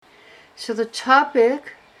So the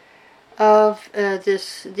topic of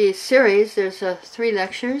this series, there's 3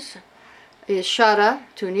 lectures, is Sraddha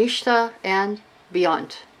to Nistha and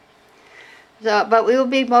beyond. But we will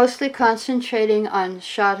be mostly concentrating on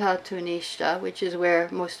Sraddha to Nistha, which is where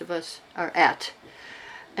most of us are at.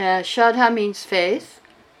 Sraddha means faith,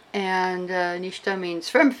 and Nistha means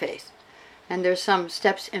firm faith. And there's some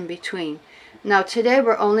steps in between. Now today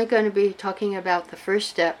we're only going to be talking about the first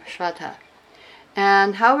step, Sraddha.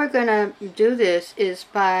 And how we're going to do this is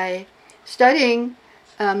by studying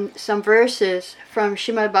some verses from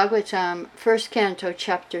Srimad Bhagavatam, 1st Canto,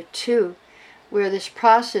 Chapter 2, where this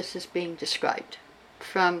process is being described,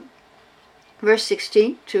 from verse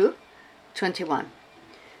 16 to 21.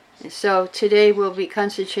 And so today we'll be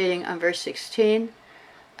concentrating on verse 16,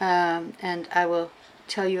 and I will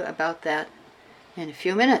tell you about that in a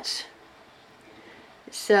few minutes.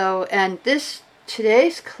 So, and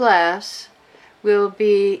today's class will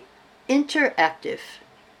be interactive,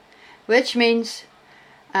 which means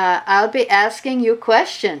I'll be asking you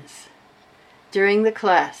questions during the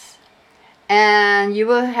class, and you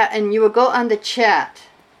will go on the chat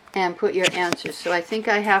and put your answers. So I think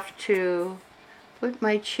I have to put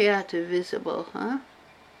my chat visible, huh?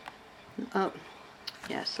 Oh,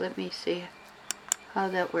 yes. Let me see how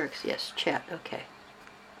that works. Yes, chat. Okay.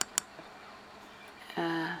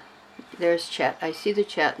 There's chat. I see the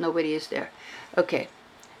chat. Nobody is there. Okay,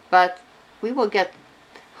 but we will get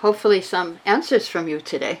hopefully some answers from you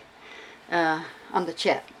today on the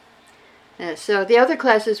chat. So the other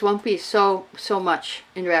classes won't be so much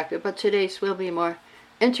interactive, but today's will be more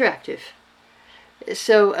interactive.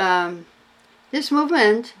 So this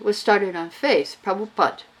movement was started on faith.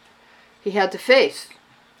 Prabhupada, he had the faith.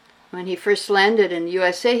 When he first landed in the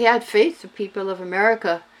USA, he had faith the people of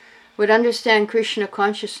America would understand Krishna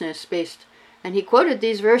consciousness and he quoted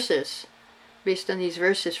these verses, based on these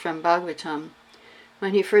verses from Bhagavatam.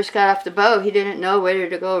 When he first got off the boat, he didn't know whether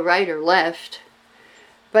to go right or left,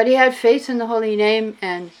 but he had faith in the holy name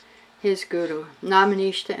and his Guru,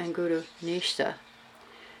 Namanishta and Guru Nistha.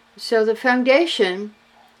 So the foundation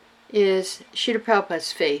is Srila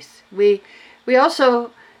Prabhupada's faith. We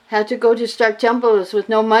also had to go to start temples with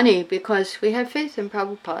no money because we had faith in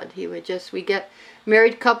Prabhupada. We get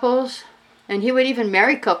married couples, and he would even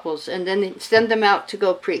marry couples and then send them out to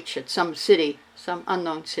go preach at some city, some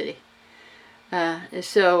unknown city.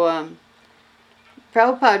 So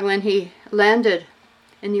Prabhupada, when he landed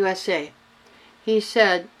in the USA, he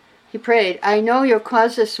prayed, "I know your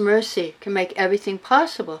causeless mercy can make everything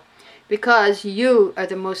possible because you are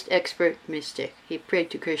the most expert mystic." He prayed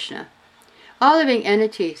to Krishna. All living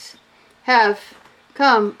entities have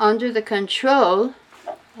come under the control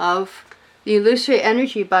of the illusory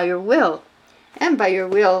energy by your will, and by your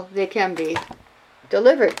will they can be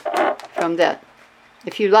delivered from that.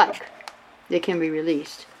 If you like, they can be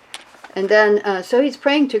released. And then, so he's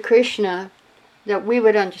praying to Krishna that we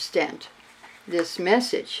would understand this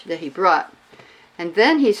message that he brought. And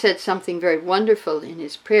then he said something very wonderful in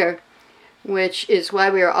his prayer, which is why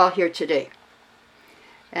we are all here today.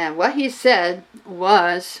 And what he said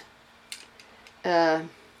was,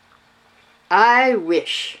 I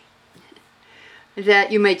wish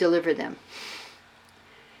that you may deliver them.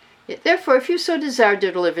 Therefore, if you so desire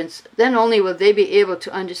their deliverance, then only will they be able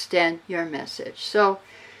to understand your message. So,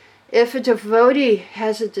 if a devotee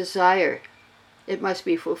has a desire, it must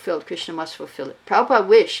be fulfilled. Krishna must fulfill it. Prabhupada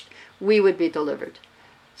wished we would be delivered.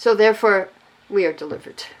 So therefore, we are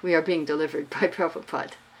delivered. We are being delivered by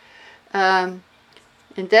Prabhupada. And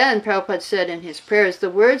then Prabhupada said in his prayers, the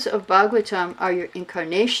words of Bhagavatam are your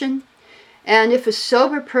incarnation, and if a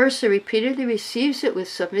sober person repeatedly receives it with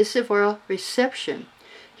submissive oral reception,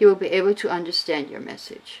 he will be able to understand your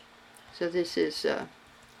message. So this is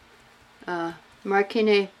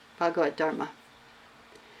Markine Bhagavad Dharma.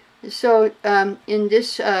 So in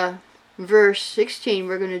this verse 16,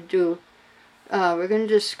 we're going to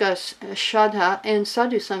discuss Sraddha and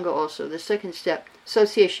Sadhu Sangha also, the second step,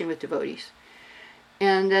 association with devotees.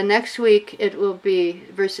 And next week it will be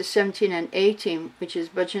verses 17 and 18, which is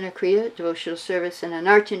Bhajana Kriya, devotional service, and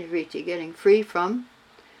Anartha-nivritti, getting free from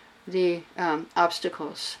the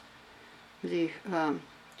obstacles, the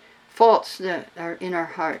faults that are in our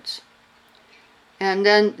hearts. And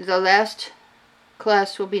then the last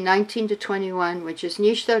class will be 19 to 21, which is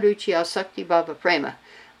Nistha, Ruchi, Asakti, Bhava, Prema,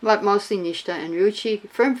 but mostly Nistha and Ruchi,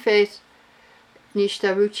 firm faith,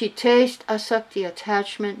 Nistha, Ruchi, taste, Asakti,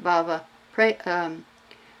 attachment, Bhava,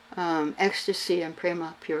 ecstasy, and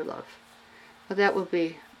Prema, pure love. Well, that will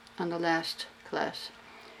be on the last class.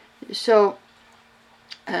 So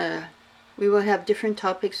we will have different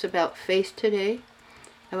topics about faith today,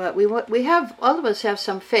 We have, all of us have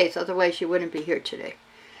some faith, otherwise you wouldn't be here today.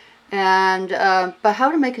 And but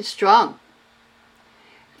how to make it strong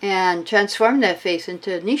and transform that faith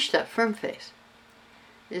into Nistha, firm faith.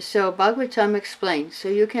 So Bhagavatam explains. So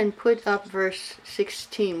you can put up verse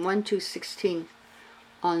 16, 1 to 16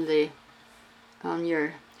 on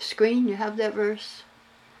your screen. You have that verse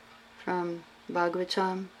from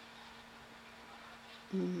Bhagavatam.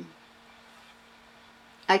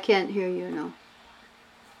 I can't hear you, no.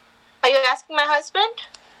 Are you asking my husband?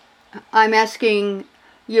 I'm asking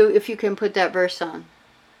you if you can put that verse on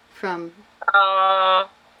from...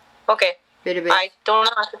 Okay. Bit. I don't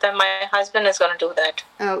know that my husband is going to do that.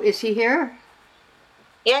 Oh, is he here?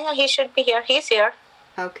 Yeah, he should be here. He's here.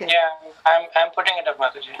 Okay. Yeah, I'm putting it up,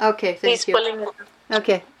 Mataji. Okay, thank you. He's pulling it up.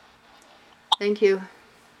 Okay. Thank you.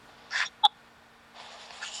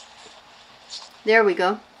 There we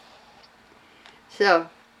go. So,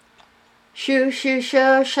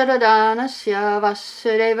 Shusha Sharadanasya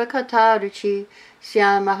Vasudeva Kataruchi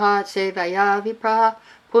Syamahat Sevaya Vipraha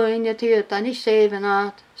Punyatirtani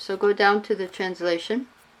Sevanat. So go down to the translation.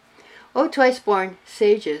 O twice-born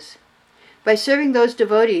sages, by serving those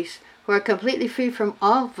devotees who are completely free from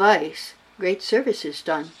all vice, great service is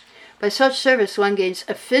done. By such service one gains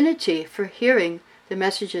affinity for hearing the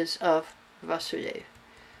messages of Vasudeva.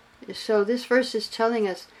 So this verse is telling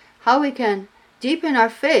us how we can deepen our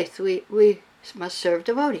faith. We must serve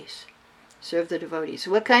devotees. Serve the devotees.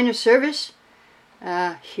 What kind of service?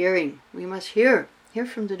 Hearing. We must hear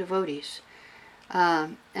from the devotees.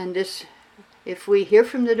 And this, if we hear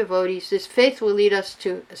from the devotees, this faith will lead us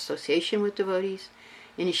to association with devotees,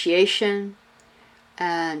 initiation,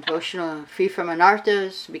 and devotional, free from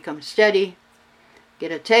anarthas, become steady,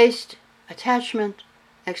 get a taste, attachment,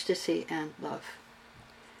 ecstasy, and love.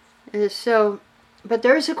 But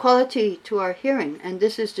there is a quality to our hearing, and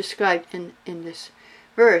this is described in this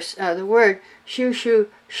verse. The word shu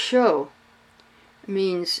sho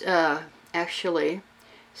means actually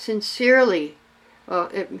sincerely. Well,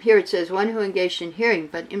 here it says one who engaged in hearing,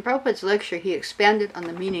 but in Prabhupada's lecture he expanded on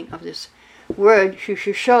the meaning of this word. Shu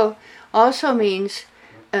sho also means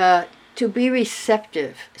to be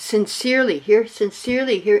receptive, sincerely, hear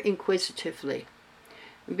inquisitively.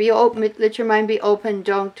 Be open, let your mind be open,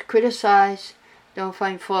 don't criticize, don't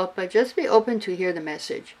find fault, but just be open to hear the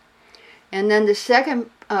message. And then the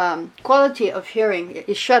second quality of hearing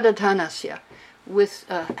is shraddhanasya, with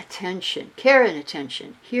attention, care and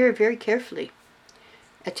attention. Hear very carefully,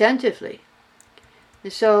 attentively.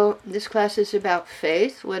 And so this class is about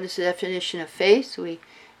faith. What is the definition of faith? We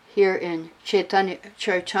hear in Chaitanya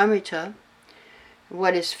Charitamrita,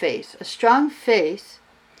 what is faith? A strong faith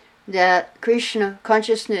that Krishna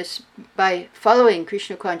consciousness, by following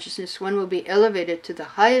Krishna consciousness, one will be elevated to the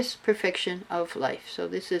highest perfection of life. So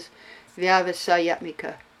this is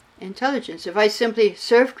vyavasayatmika intelligence. If I simply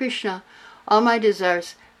serve Krishna, all my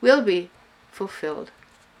desires will be fulfilled.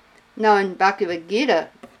 Now in Bhagavad Gita,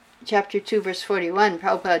 chapter 2, verse 41,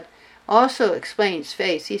 Prabhupada also explains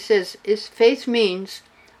faith. He says, faith means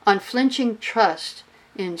unflinching trust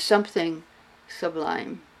in something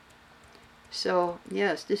sublime. So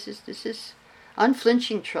yes, this is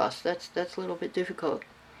unflinching trust. That's a little bit difficult.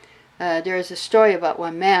 There is a story about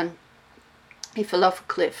one man. He fell off a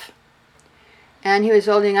cliff, and he was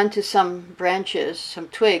holding onto some branches, some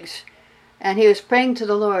twigs, and he was praying to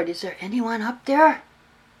the Lord. Is there anyone up there?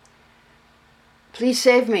 Please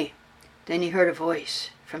save me. Then he heard a voice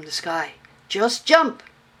from the sky. Just jump.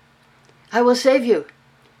 I will save you.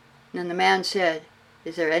 And then the man said,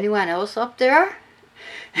 is there anyone else up there?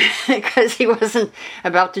 Because he wasn't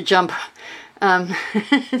about to jump.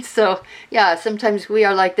 So, yeah, sometimes we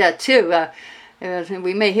are like that too.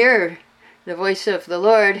 We may hear the voice of the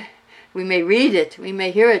Lord. We may read it. We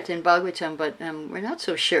may hear it in Bhagavatam, but we're not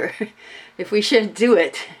so sure if we should do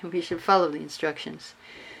it. We should follow the instructions.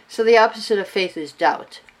 So the opposite of faith is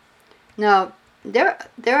doubt. Now, there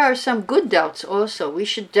are some good doubts also. We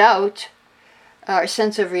should doubt our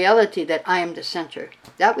sense of reality that I am the center.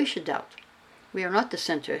 That we should doubt. We are not the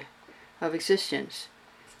center of existence.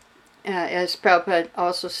 As Prabhupada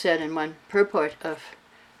also said in one purport of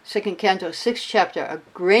 2nd Canto, 6th chapter, a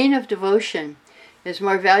grain of devotion is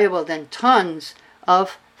more valuable than tons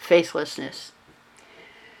of faithlessness.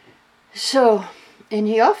 So, and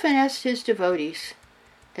he often asked his devotees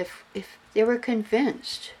if they were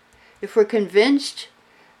convinced. If we're convinced,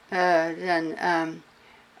 then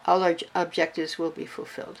all our objectives will be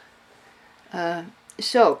fulfilled.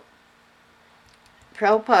 So,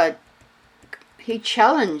 Prabhupada, he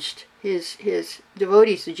challenged his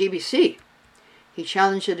devotees, the GBC. He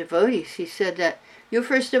challenged the devotees. He said that you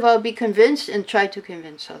first of all be convinced and try to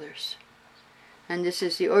convince others. And this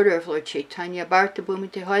is the order of Lord Chaitanya. Bharta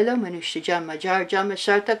Bhumite Hoila Manushya Jama Jar Jama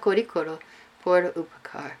Sharta Korikoro Pora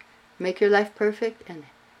Upakar. Make your life perfect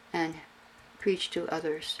and preach to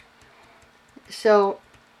others. So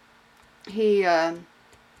he,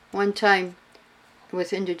 one time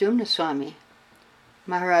with Indradumna Swami,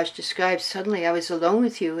 Maharaj describes, suddenly I was alone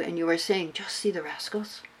with you and you were saying, just see the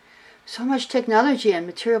rascals. So much technology and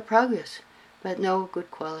material progress, but no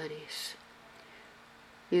good qualities.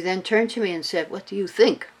 You then turned to me and said, what do you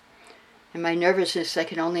think? In my nervousness, I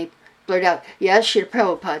could only blurt out, yes, Srila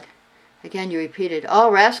Prabhupada. Again you repeated,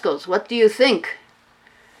 all rascals, what do you think?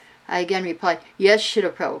 I again replied, yes,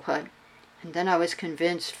 Srila Prabhupada. And then I was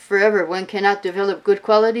convinced, forever one cannot develop good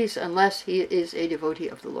qualities unless he is a devotee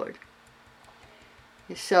of the Lord.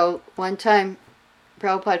 So one time,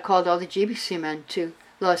 Prabhupada called all the GBC men to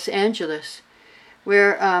Los Angeles,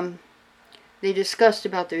 where they discussed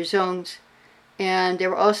about their zones, and they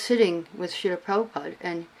were all sitting with Srila Prabhupada,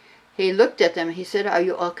 and he looked at them and he said, are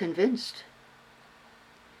you all convinced?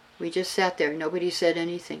 We just sat there, nobody said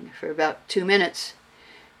anything for about 2 minutes.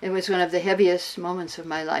 It was one of the heaviest moments of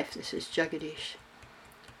my life. This is Jagadish.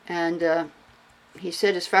 And he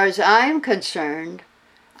said, as far as I am concerned,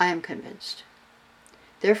 I am convinced.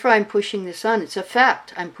 Therefore I'm pushing this on. It's a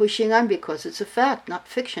fact. I'm pushing on because it's a fact, not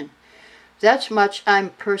fiction. That's much I'm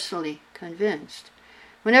personally convinced.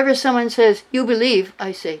 Whenever someone says, you believe,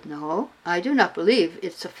 I say, no, I do not believe.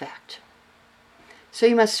 It's a fact. So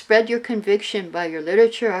you must spread your conviction by your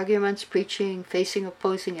literature, arguments, preaching, facing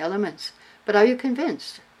opposing elements. But are you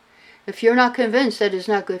convinced? If you're not convinced, that is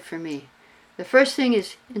not good for me. The first thing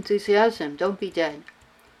is enthusiasm. Don't be dead.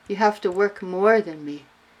 You have to work more than me.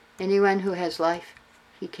 Anyone who has life,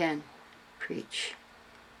 he can preach.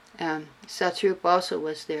 Satsrup also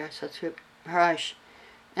was there, Satsrup Maharaj.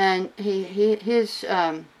 And his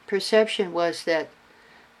perception was that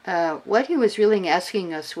what he was really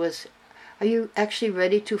asking us was, are you actually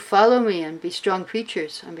ready to follow me and be strong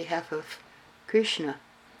preachers on behalf of Krishna?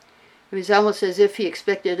 It was almost as if he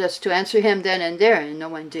expected us to answer him then and there, and no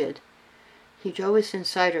one did. He drove us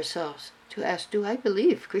inside ourselves to ask, do I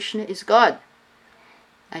believe Krishna is God?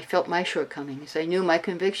 I felt my shortcomings. I knew my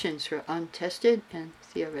convictions were untested and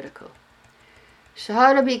theoretical. So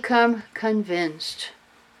how to become convinced?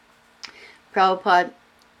 Prabhupada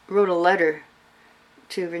wrote a letter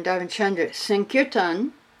to Vrindavan Chandra.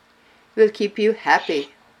 Sankirtan will keep you happy,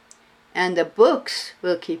 and the books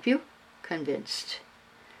will keep you convinced.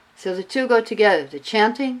 So the two go together, the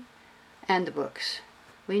chanting and the books.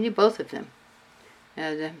 We need both of them.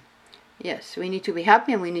 Yes, we need to be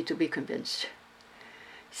happy and we need to be convinced.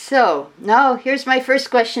 So, now here's my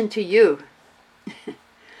first question to you.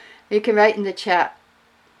 You can write in the chat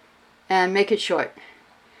and make it short.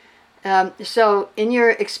 So, in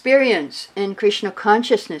your experience in Krishna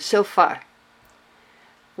consciousness so far,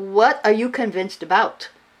 what are you convinced about?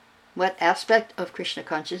 What aspect of Krishna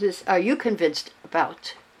consciousness are you convinced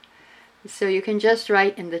about? So you can just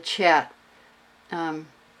write in the chat,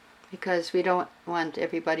 because we don't want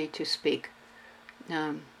everybody to speak.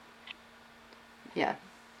 Yeah,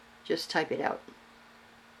 just type it out.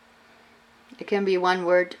 It can be one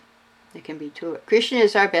word, it can be two. Krishna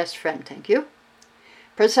is our best friend, thank you.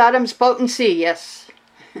 Prasadam's potency, yes.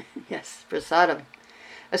 Yes, prasadam.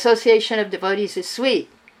 Association of devotees is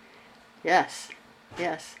sweet. Yes,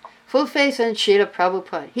 yes. Full faith in Srila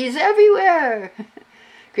Prabhupada. He's everywhere.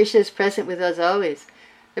 Krishna is present with us always.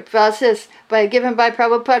 The process given by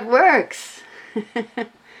Prabhupada works.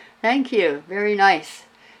 Thank you. Very nice.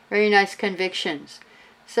 Very nice convictions.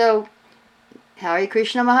 So, Hare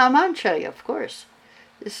Krishna Mahamantra, of course.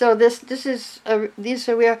 So these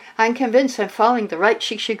are where I'm convinced I'm following the right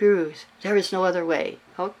Shiksha Gurus. There is no other way.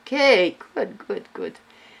 Okay, good.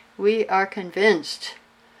 We are convinced.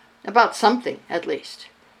 About something, at least.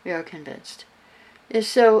 We are convinced.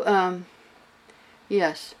 So,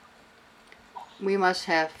 yes. We must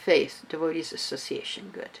have faith. Devotees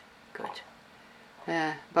Association. Good.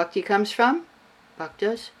 Bhakti comes from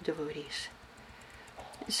Bhaktas, devotees.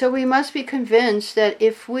 So we must be convinced that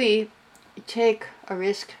if we take a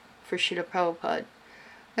risk for Srila Prabhupada,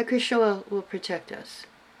 that Krishna will protect us.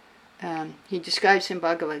 He describes in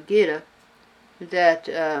Bhagavad Gita that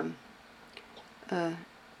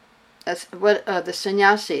that's what the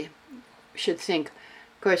sannyasi should think.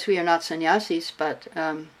 Of course, we are not sannyasis, but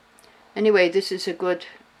anyway, this is a good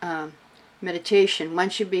meditation. One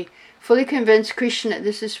should be fully convinced Krishna.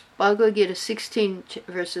 This is Bhagavad Gita 16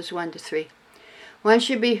 verses 1 to 3. One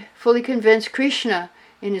should be fully convinced Krishna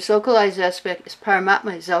in his localized aspect is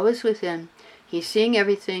Paramatma, is always within. He's seeing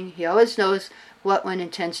everything. He always knows what one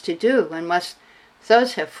intends to do. One must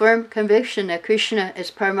thus have firm conviction that Krishna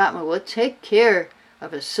as Paramatma will take care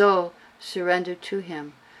of a soul surrendered to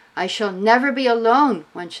him. I shall never be alone,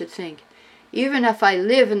 one should think. Even if I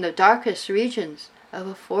live in the darkest regions of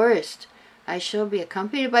a forest, I shall be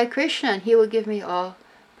accompanied by Krishna and he will give me all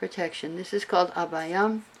protection. This is called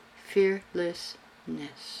abhayam,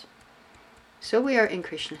 fearlessness. So we are in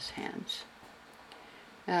Krishna's hands.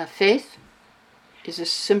 Faith is a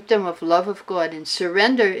symptom of love of God, and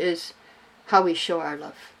surrender is how we show our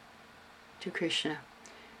love to Krishna.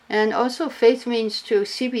 And also faith means to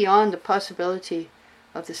see beyond the possibility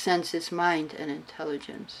of the senses, mind, and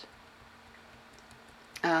intelligence.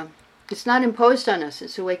 It's not imposed on us,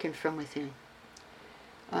 it's awakened from within.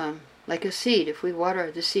 Like a seed, if we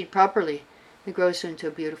water the seed properly, it grows into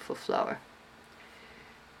a beautiful flower.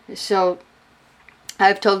 So,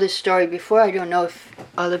 I've told this story before. I don't know if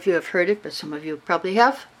all of you have heard it, but some of you probably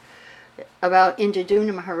have. About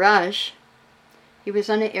Indradumna Maharaj. He was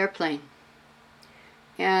on an airplane.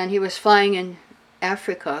 And he was flying in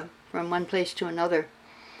Africa from one place to another.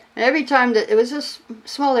 And every time that it was a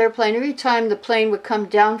small airplane, every time the plane would come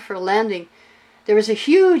down for a landing, there was a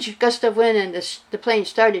huge gust of wind and the plane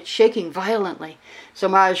started shaking violently. So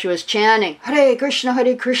Maharaj was chanting, Hare Krishna,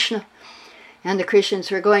 Hare Krishna. And the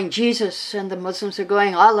Christians were going, Jesus, and the Muslims were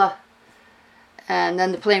going, Allah. And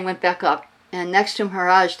then the plane went back up. And next to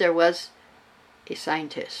Maharaj there was a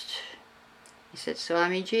scientist. He said,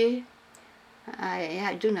 Swamiji,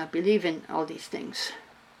 I do not believe in all these things.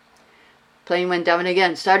 Plane went down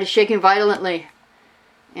again, started shaking violently.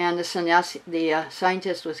 And the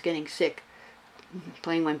scientist was getting sick.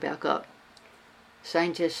 Plane went back up.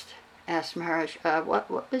 Scientist asked Maharaj,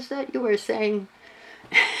 what was that you were saying?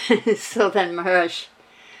 So then Maharaj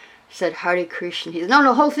said, Hare Krishna. He said,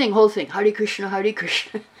 no, whole thing, Hare Krishna, Hare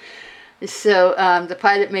Krishna. So the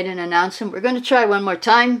pilot made an announcement, we're going to try one more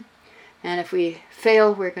time, and if we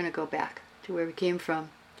fail, we're going to go back to where we came from.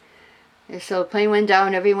 And so the plane went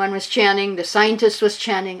down, everyone was chanting, the scientist was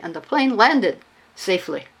chanting, and the plane landed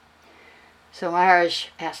safely. So Maharaj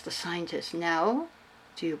asked the scientist, now,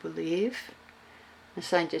 do you believe? The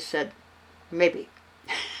scientist said, maybe.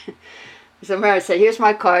 So Maharaj said, here's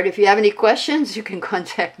my card. If you have any questions, you can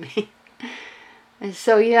contact me. And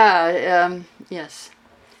so, yes.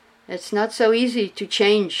 It's not so easy to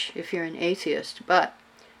change if you're an atheist, but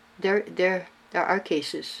there are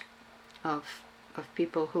cases of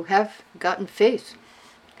people who have gotten faith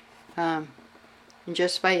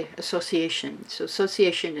just by association. So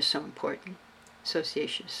association is so important.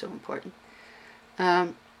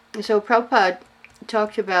 So Prabhupada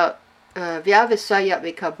talked about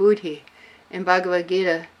Vyavasayat Buddhi in Bhagavad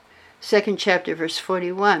Gita, 2nd chapter, verse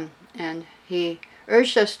 41. And he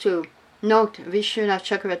urged us to note Vishwanath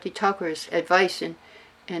Chakravarti Thakur's advice in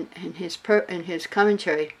his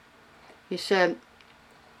commentary. He said,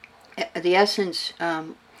 the essence,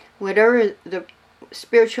 whatever the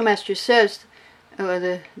spiritual master says,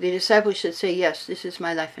 the disciple should say, yes, this is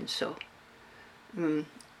my life and soul.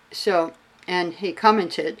 And he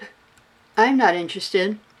commented, I'm not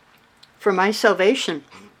interested for my salvation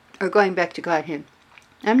or going back to Godhead.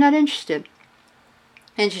 I'm not interested.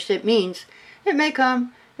 Interested means it may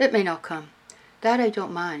come, it may not come. That I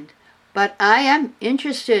don't mind. But I am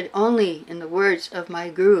interested only in the words of my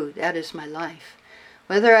Guru. That is my life.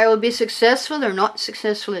 Whether I will be successful or not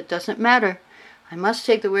successful, it doesn't matter. I must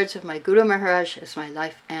take the words of my Guru Maharaj as my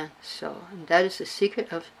life and soul. And that is the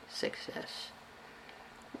secret of success.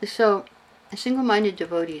 So, single-minded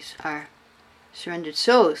devotees are surrendered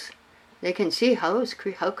souls. They can see how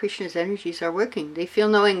Krishna's energies are working. They feel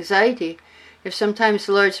no anxiety if sometimes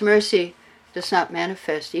the Lord's mercy does not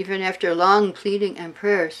manifest, even after long pleading and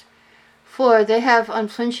prayers. For they have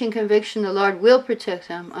unflinching conviction the Lord will protect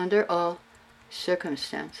them under all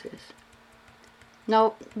circumstances.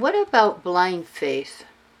 Now, what about blind faith?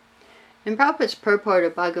 In Prabhupada's purport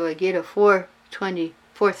of Bhagavad Gita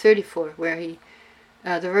 4:34, where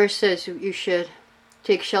the verse says you should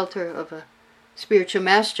take shelter of a spiritual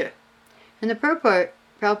master. In the purport,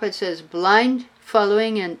 Prabhupada says, blind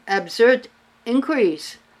following and absurd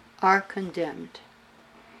inquiries are condemned.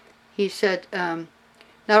 He said,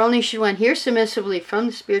 not only should one hear submissively from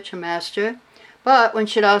the spiritual master, but one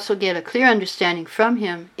should also get a clear understanding from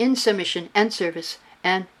him in submission and service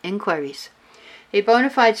and inquiries. A bona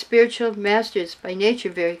fide spiritual master is by nature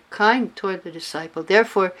very kind toward the disciple.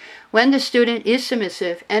 Therefore, when the student is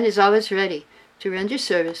submissive and is always ready to render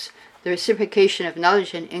service, the reciprocation of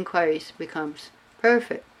knowledge and inquiries becomes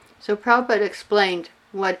perfect. So Prabhupada explained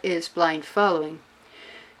what is blind following.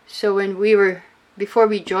 So before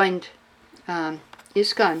we joined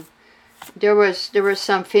ISKCON, there were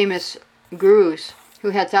some famous gurus who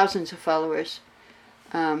had thousands of followers.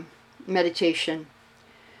 meditation.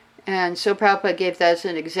 And so Prabhupada gave that as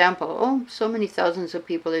an example. Oh, so many thousands of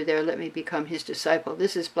people are there, let me become his disciple.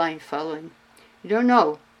 This is blind following. You don't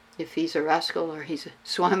know if he's a rascal or he's a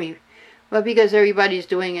Swami. But because everybody's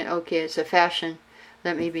doing it, okay, it's a fashion,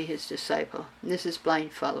 let me be his disciple. This is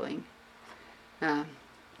blind following. So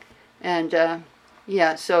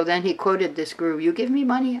then he quoted this guru, you give me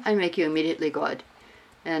money, I make you immediately God.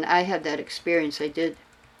 And I had that experience. I did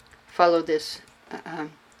follow this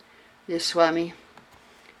Swami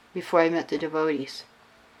before I met the devotees.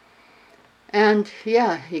 And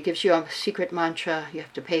yeah, he gives you a secret mantra, you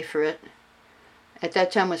have to pay for it. At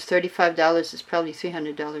that time it was $35, it's probably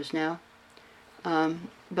 $300 now. And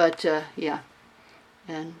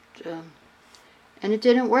it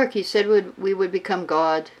didn't work. He said we would become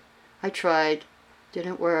God. I tried,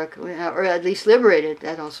 didn't work, or at least liberated.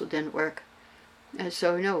 That also didn't work. And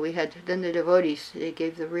so no, we had then the devotees. They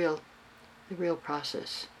gave the real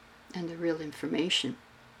process and the real information.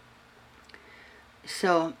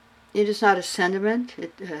 So it is not a sentiment.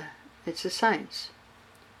 It's a science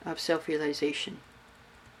of self-realization.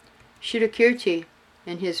 Shuddhakirti,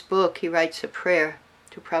 in his book, he writes a prayer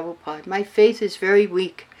to Prabhupada. My faith is very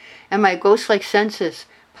weak, and my ghost-like senses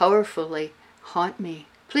powerfully haunt me.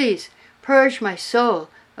 Please purge my soul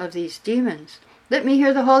of these demons. Let me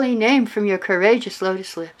hear the holy name from your courageous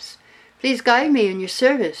lotus lips. Please guide me in your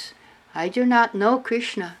service. I do not know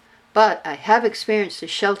Krishna, but I have experienced the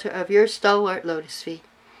shelter of your stalwart lotus feet.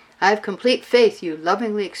 I have complete faith you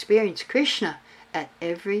lovingly experience Krishna at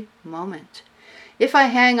every moment. If I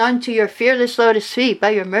hang on to your fearless lotus feet,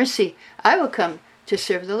 by your mercy, I will come to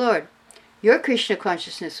serve the Lord. Your Krishna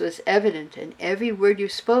consciousness was evident in every word you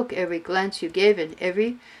spoke, every glance you gave, and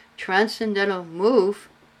every transcendental move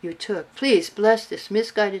you took. Please bless this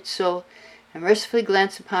misguided soul and mercifully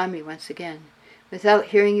glance upon me once again. Without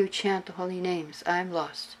hearing you chant the holy names, I am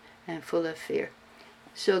lost and full of fear.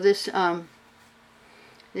 So this,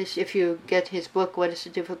 if you get his book, What is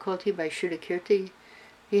the Difficulty, by Shuddhakirti,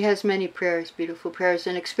 he has many prayers, beautiful prayers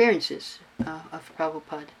and experiences of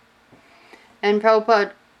Prabhupada. And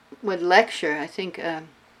Prabhupada would lecture, I think,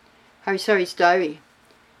 Harisari's diary.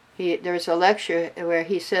 There was a lecture where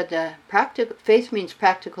he said, faith means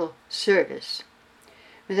practical service.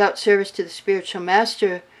 Without service to the spiritual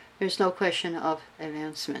master, there's no question of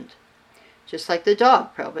advancement. Just like the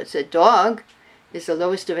dog, Prabhupada said, dog is the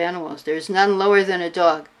lowest of animals. There is none lower than a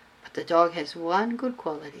dog. But the dog has one good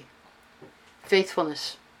quality,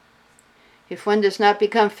 faithfulness. If one does not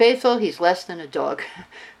become faithful, he's less than a dog,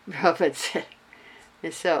 Prabhupada said.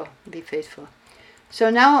 And so, be faithful. So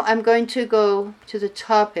now I'm going to go to the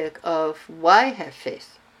topic of why have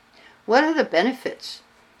faith. What are the benefits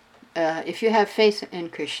if you have faith in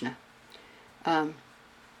Krishna?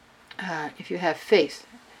 If you have faith,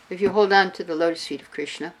 if you hold on to the lotus feet of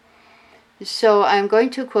Krishna. So I'm going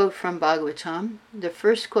to quote from Bhagavatam. The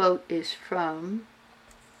first quote is from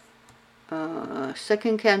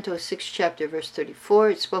 2nd Canto, 6th chapter, verse 34.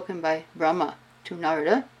 It's spoken by Brahma to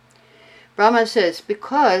Narada. Brahma says,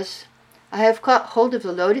 because I have caught hold of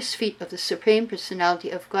the lotus feet of the Supreme Personality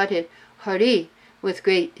of Godhead, Hari, with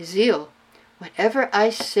great zeal, whatever I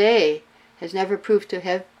say has never proved to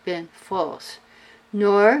have been false,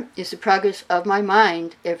 nor is the progress of my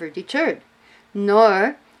mind ever deterred,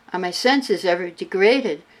 nor are my senses ever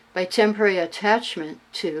degraded by temporary attachment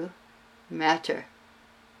to matter.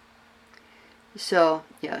 So,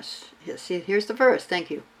 yes, see, here's the verse, thank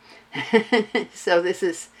you. So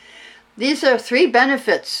these are three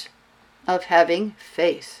benefits of having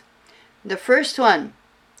faith. The first one,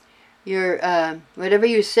 whatever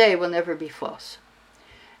you say will never be false.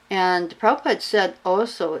 And Prabhupada said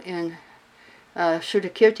also in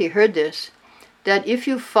Shuddhakirti heard this, that if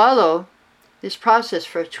you follow this process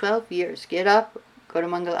for 12 years, get up, go to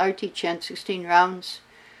Mangal Arti, chant 16 rounds,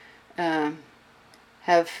 bathe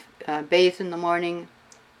in the morning,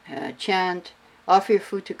 chant, offer your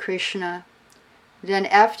food to Krishna. Then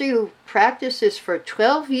after you practice this for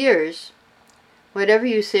 12 years, whatever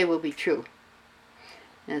you say will be true.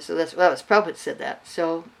 And so Prabhupada said that.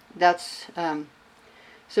 So that's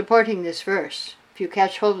supporting this verse. If you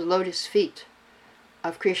catch hold of the lotus feet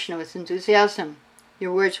of Krishna with enthusiasm,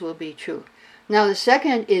 your words will be true. Now the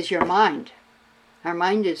second is your mind. Our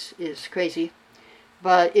mind is crazy.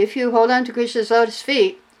 But if you hold on to Krishna's lotus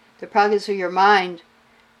feet, the progress of your mind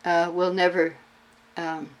will never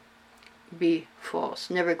be false,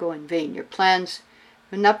 never go in vain. Your plans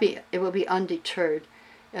will not be, it will be undeterred.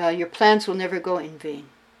 Your plans will never go in vain.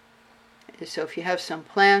 So if you have some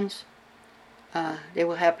plans, they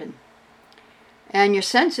will happen. And your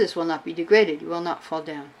senses will not be degraded. You will not fall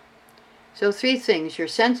down. So 3 things: your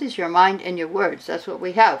senses, your mind, and your words. That's what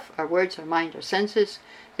we have. Our words, our mind, our senses.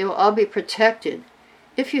 They will all be protected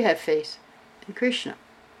if you have faith in Krishna.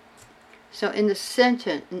 So in the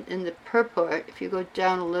sentence, in the purport, if you go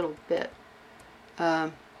down a little bit,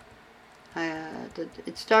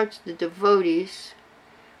 it starts, the devotees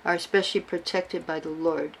are especially protected by the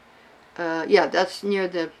Lord. That's near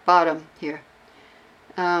the bottom here.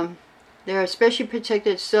 They are especially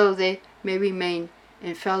protected so they may remain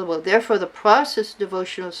infallible. Therefore, the process of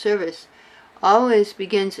devotional service always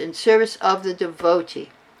begins in service of the devotee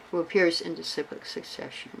who appears in disciplic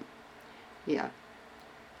succession.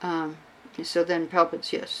 So then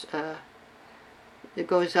Prabhupada's, it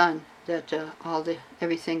goes on that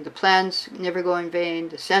everything, the plans never go in vain,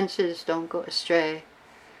 the senses don't go astray.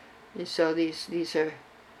 And so this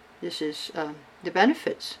is the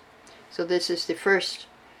benefits. So this is the first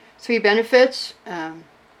 3 benefits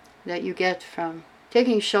that you get from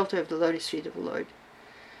taking shelter of the lotus feet of the Lord.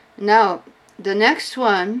 Now, the next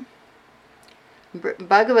one,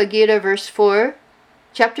 Bhagavad Gita,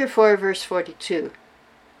 chapter 4, verse 42.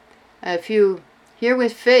 If you hear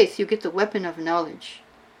with faith, you get the weapon of knowledge.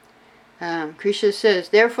 Krishna says,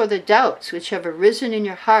 therefore the doubts which have arisen in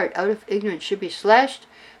your heart out of ignorance should be slashed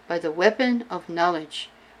by the weapon of knowledge.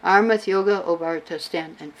 Armed with yoga, O Bharata,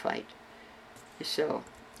 stand and fight. So,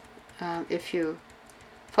 if you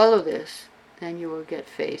follow this, then you will get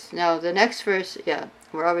faith. Now, the next verse,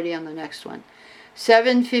 we're already on the next one.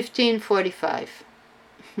 7:15:45.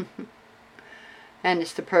 And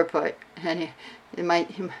it's the purport. And you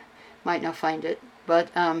might not find it. But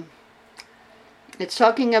it's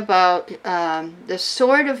talking about the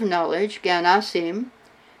sword of knowledge, Gyanasim,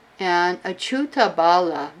 and Achyuta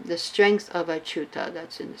Bala, the strength of Achyuta.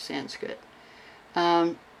 That's in the Sanskrit.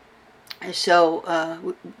 So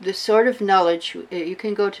the sword of knowledge, you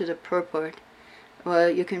can go to the purport.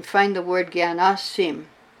 You can find the word Gyanasim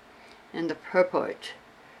in the purport.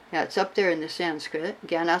 It's up there in the Sanskrit.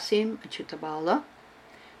 Gyanasim, Achyutabala.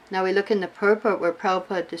 Now we look in the purport where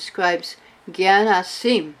Prabhupada describes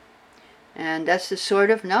Gyanasim, and that's the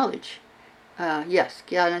sword of knowledge. Yes,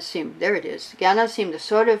 Gyanasim, there it is. Gyanasim, the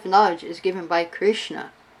sword of knowledge, is given by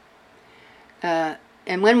Krishna.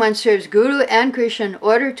 And when one serves Guru and Krishna in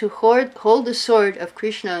order to hold the sword of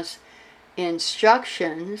Krishna's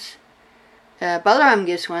instructions, Balaram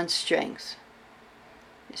gives one strength.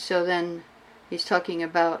 So then he's talking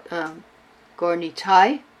about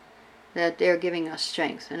Gaur-Nitai, that they're giving us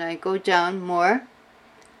strength. And I go down more.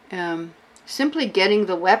 Simply getting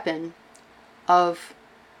the weapon of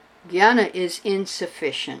Jnana is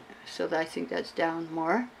insufficient. So I think that's down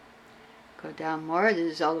more. Go down more.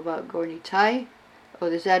 This is all about Gaur-Nitai. Oh,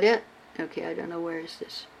 is that it? Okay, I don't know, where is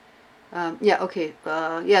this? There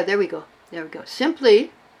we go. There we go.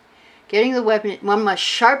 Simply getting the weapon, one must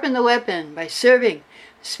sharpen the weapon by serving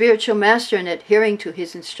the spiritual master and adhering to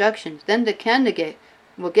his instructions. Then the candidate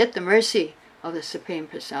will get the mercy of the Supreme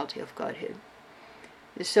Personality of Godhead.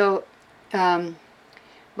 So,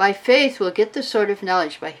 by faith, we'll get the sword of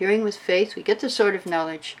knowledge. By hearing with faith, we get the sword of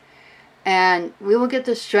knowledge. And we will get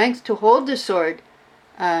the strength to hold the sword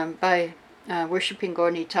by worshipping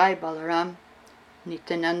Gaur-Nitai, Balaram,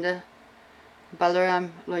 Nityananda,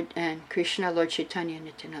 Balaram, Lord, and Krishna, Lord Chaitanya,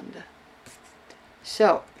 Nityananda.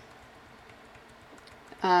 So,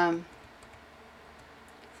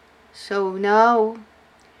 now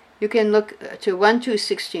you can look to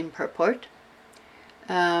 1-16 purport.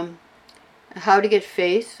 How to get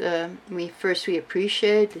faith. We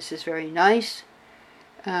appreciate. This is very nice.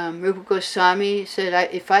 Rupa Goswami said,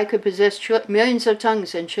 if I could possess millions of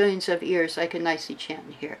tongues and trillions of ears, I could nicely chant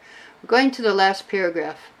and hear. We're going to the last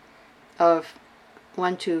paragraph of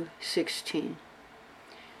 1-16.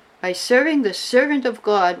 By serving the servant of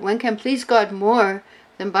God, one can please God more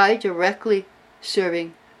than by directly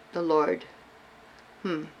serving the Lord.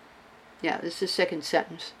 This is the second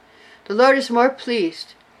sentence. The Lord is more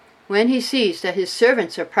pleased when he sees that his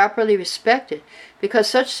servants are properly respected, because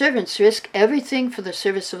such servants risk everything for the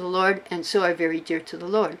service of the Lord and so are very dear to the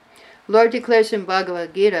Lord. The Lord declares in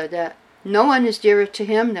Bhagavad Gita that no one is dearer to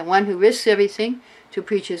him than one who risks everything to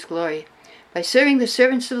preach his glory. By serving the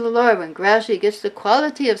servants of the Lord, one gradually gets the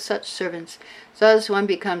quality of such servants, thus one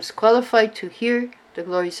becomes qualified to hear the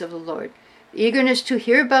glories of the Lord. The eagerness to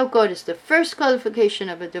hear about God is the first qualification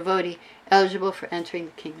of a devotee eligible for entering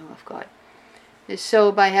the kingdom of God.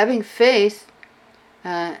 So by having faith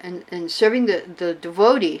and serving the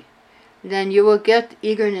devotee, then you will get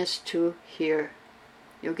eagerness to hear.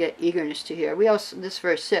 You'll get eagerness to hear. This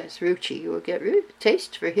verse says, ruchi, you will get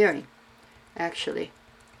taste for hearing, actually.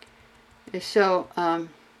 So,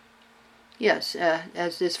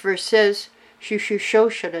 as this verse says, Shushu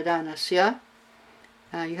Shraddhanasya.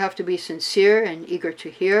 You have to be sincere and eager to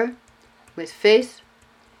hear with faith.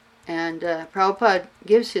 And Prabhupada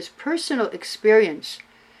gives his personal experience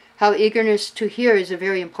how eagerness to hear is a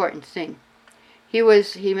very important thing. He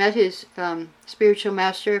met his spiritual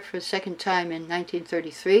master for the second time in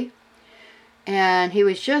 1933, and he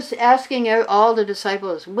was just asking all the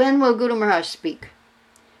disciples, when will Guru Maharaj speak?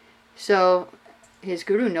 So his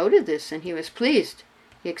guru noted this, and he was pleased.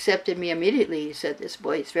 He accepted me immediately. He said, this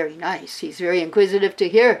boy is very nice. He's very inquisitive to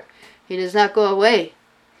hear. He does not go away.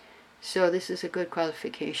 So this is a good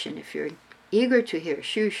qualification if you're eager to hear,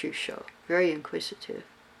 shushu, very inquisitive.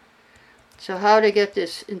 So how to get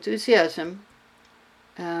this enthusiasm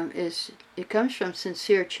it comes from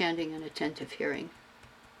sincere chanting and attentive hearing.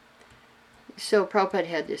 So Prabhupada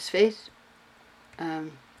had this faith.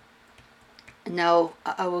 Now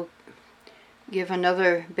I will give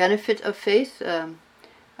another benefit of faith.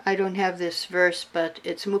 I don't have this verse, but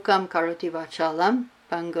it's mukam karoti vachalam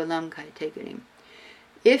pangalam kaiteganim.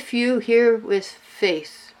 If you hear with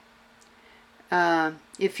faith,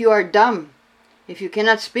 if you are dumb, if you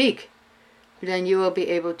cannot speak, then you will be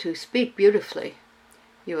able to speak beautifully.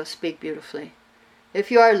 You will speak beautifully.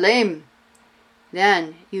 If you are lame,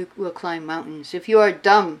 then you will climb mountains. If you are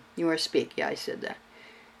dumb, you will speak. Yeah, I said that.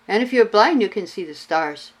 And if you're blind, you can see the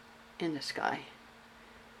stars in the sky.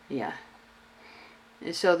 Yeah.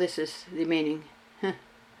 And so this is the meaning.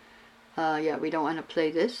 Yeah, we don't want to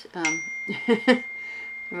play this.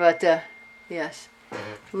 But yes,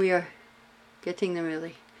 we are getting them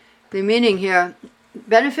really. The meaning here,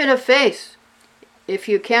 benefit of faith. If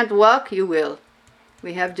you can't walk, you will.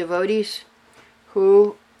 We have devotees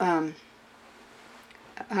who,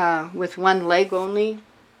 with one leg only,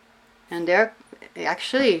 and they're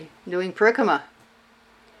actually doing parikrama.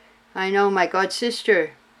 I know my god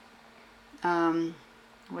sister,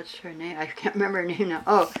 what's her name? I can't remember her name now.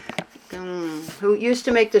 Oh, who used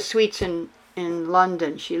to make the sweets in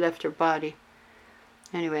London. She left her body.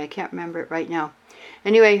 Anyway, I can't remember it right now.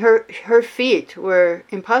 Anyway, her feet were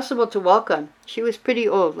impossible to walk on. She was pretty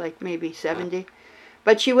old, like maybe 70.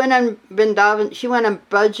 But she went on Vrindavan, she went on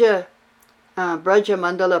Braja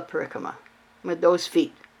Mandala Parikrama with those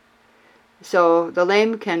feet. So the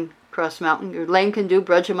lame can cross mountain. Your lame can do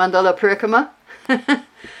Braja Mandala Parikrama.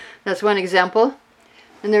 That's one example.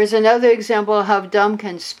 And there's another example of how dumb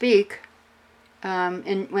can speak.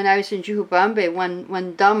 When I was in Juhu Bombay,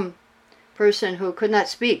 one dumb person who could not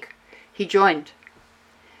speak, he joined.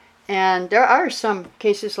 And there are some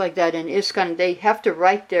cases like that in ISKCON. They have to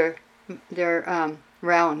write their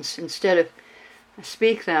rounds instead of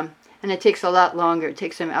speak them, and it takes a lot longer. It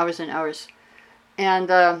takes them hours and hours.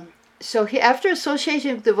 And so he, after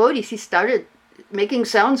associating with devotees, he started making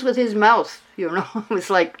sounds with his mouth. You know, it was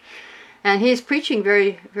like, and he's preaching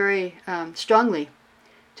very, very strongly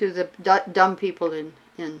to the dumb people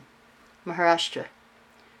in Maharashtra.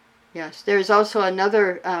 Yes, there's also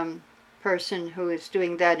another person who is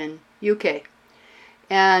doing that in UK,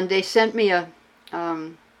 and they sent me a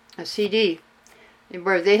CD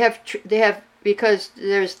where they have because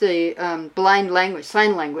there's the blind language,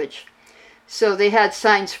 sign language, so they had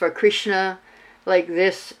signs for Krishna like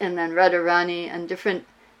this, and then Radharani and different,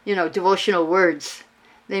 you know, devotional words.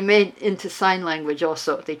 They made into sign language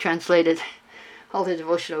also. They translated all the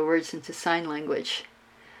devotional words into sign language.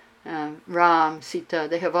 Ram, Sita,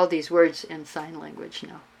 they have all these words in sign language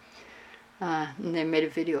now. And they made a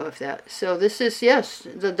video of that. So this is, yes,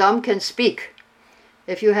 the dumb can speak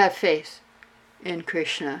if you have faith in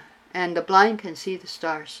Krishna. And the blind can see the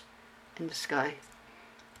stars in the sky.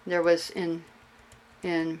 There was in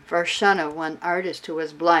Varshana one artist who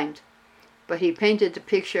was blind, but he painted the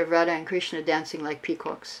picture of Radha and Krishna dancing like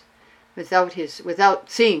peacocks. Without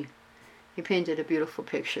seeing, he painted a beautiful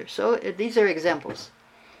picture. So these are examples.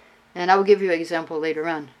 And I will give you an example later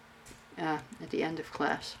on at the end of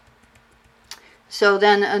class. So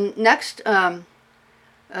then next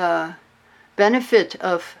benefit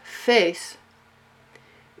of faith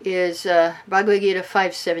is Bhagavad Gita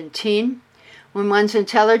 5:17. When one's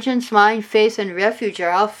intelligence, mind, faith, and refuge are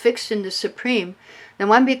all fixed in the Supreme, then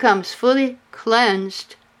one becomes fully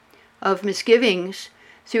cleansed of misgivings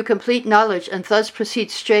through complete knowledge and thus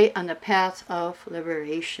proceeds straight on the path of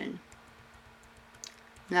liberation.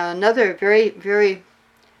 Now another very, very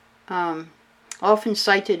often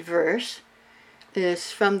cited verse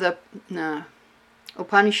is from the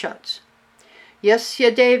Upanishads.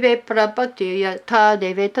 Yasya deve prabhati yata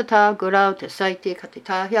deve tata gurau tasaiti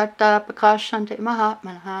katita hyarta prakashante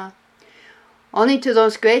mahatmanaha. Only to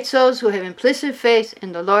those great souls who have implicit faith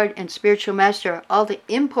in the Lord and spiritual master, all the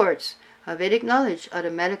imports of Vedic knowledge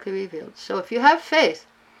automatically revealed. So if you have faith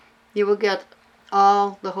you will get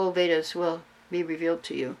the whole Vedas will be revealed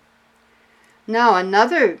to you. Now,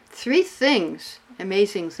 another 3 things,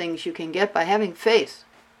 amazing things you can get by having faith.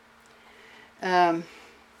 Narada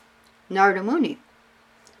Muni,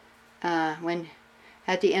 when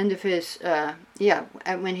at the end of his,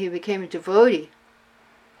 when he became a devotee,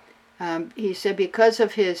 he said because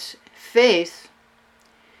of his faith,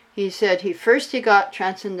 he said he got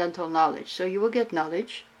transcendental knowledge. So you will get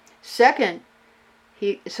knowledge. Second,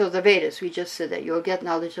 so the Vedas, we just said that. You will get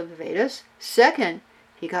knowledge of the Vedas. Second,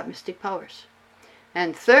 he got mystic powers.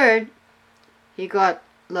 And third, he got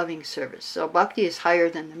loving service. So bhakti is higher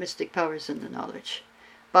than the mystic powers and the knowledge.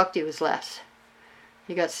 Bhakti was less.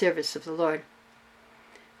 He got service of the Lord.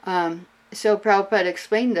 So Prabhupada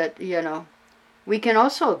explained that, we can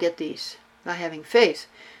also get these by having faith.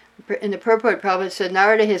 In the purport, Prabhupada said,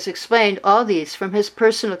 Narada has explained all these from his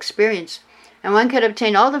personal experience, and one can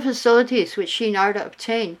obtain all the facilities which Sri Narada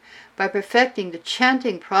obtained by perfecting the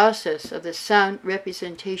chanting process of the sound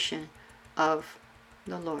representation of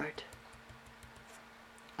the Lord.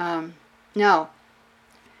 Now,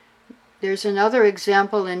 there's another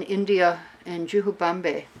example in India, in Juhu,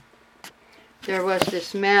 Bombay. There was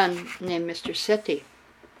this man named Mr. Sethi,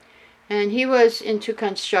 and he was into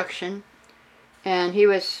construction, and he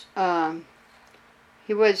was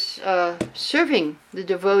serving the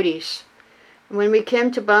devotees. When we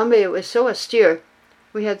came to Bombay, it was so austere.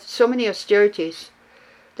 We had so many austerities.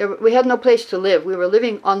 We had no place to live. We were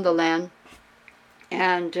living on the land,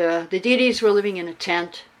 and the deities were living in a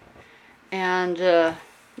tent. And I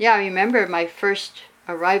remember my first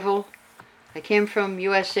arrival. I came from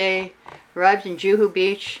USA, arrived in Juhu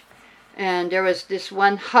Beach, and there was this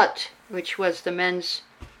one hut, which was the men's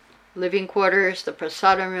living quarters, the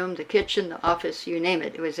prasadam room, the kitchen, the office, you name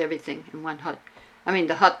it. It was everything in one hut. I mean,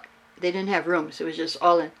 the hut, they didn't have rooms. It was just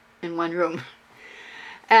all in one room.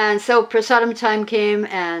 And so prasadam time came,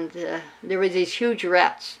 and there were these huge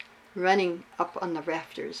rats running up on the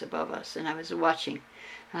rafters above us, and I was watching.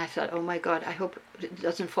 And I thought, oh my God, I hope it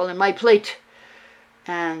doesn't fall in my plate.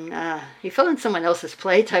 And he fell in someone else's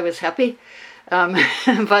plate. I was happy.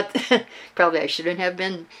 But probably I shouldn't have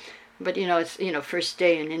been. But it's first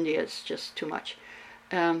day in India, it's just too much.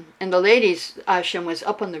 And the ladies' ashram was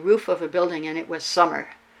up on the roof of a building, and it was summer.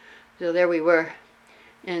 So there we were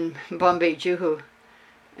in Bombay, Juhu,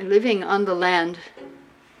 living on the land.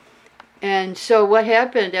 And so what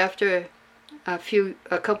happened after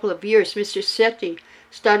a couple of years, Mr. Sethi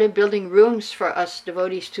started building rooms for us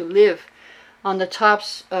devotees to live on the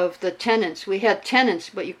tops of the tenants. We had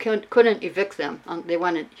tenants, but you couldn't evict them. They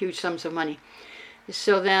wanted huge sums of money.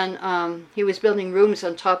 So then he was building rooms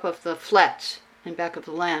on top of the flats in back of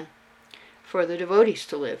the land for the devotees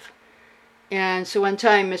to live. And so one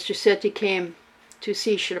time Mr. Sethi came to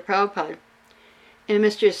see Srila Prabhupada, and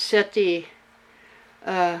Mr. Sethi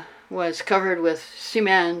was covered with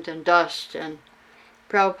cement and dust, and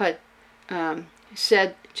Prabhupada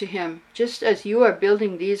said to him, just as you are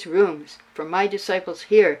building these rooms for my disciples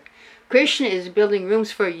here, Krishna is building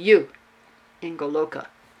rooms for you in Goloka.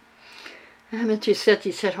 And Mr.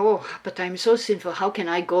 Sethi said, oh, but I'm so sinful, how can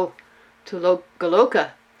I go to Goloka?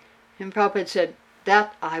 And Prabhupada said,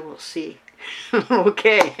 that I will see.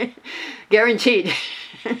 Okay, guaranteed.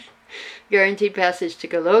 Guaranteed passage to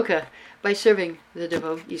Goloka by serving the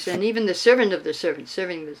devotees, and even the servant of the servants,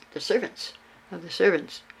 serving the servants of the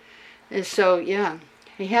servants. And so,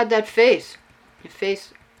 he had that faith. And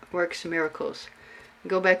faith works miracles.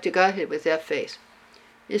 Go back to Godhead with that faith.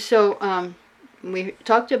 And so, we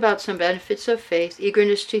talked about some benefits of faith: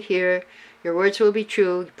 eagerness to hear, your words will be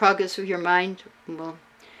true, progress of your mind will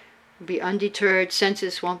be undeterred,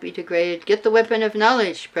 senses won't be degraded, get the weapon of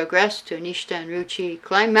knowledge, progress to Nistha and Ruchi,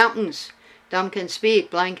 climb mountains, dumb can speak,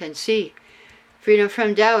 blind can see, freedom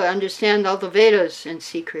from doubt, understand all the Vedas and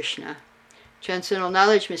see Krishna. Transcendental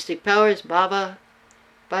knowledge, mystic powers, bhava,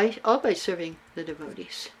 all by serving the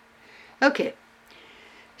devotees. Okay,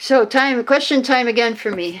 so question time again for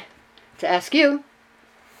me to ask you.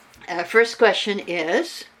 First question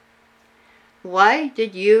is, why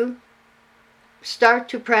did you start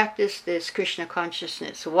to practice this Krishna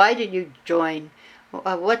consciousness? Why did you join?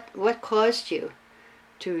 What caused you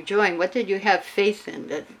to join? What did you have faith in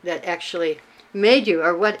that actually made you,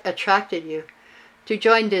 or what attracted you to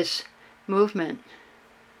join this movement?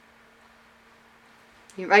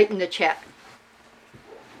 You write in the chat.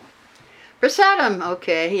 Prasadam,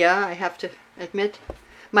 okay, I have to admit,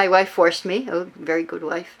 my wife forced me. Oh, very good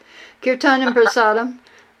wife. Kirtan and prasadam.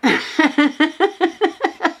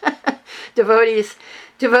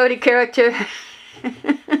 Devotee character.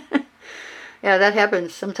 That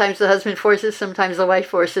happens. Sometimes the husband forces, sometimes the wife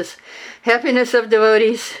forces. Happiness of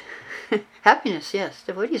devotees. Happiness, yes.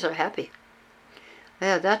 Devotees are happy.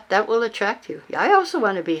 Yeah, that will attract you. I also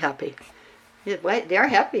want to be happy. Yeah, they're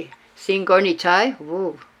happy. Seeing Gornitai,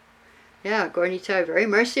 woo. Yeah, Gornitai, very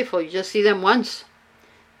merciful. You just see them once.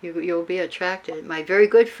 You'll be attracted. My very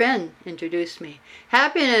good friend introduced me.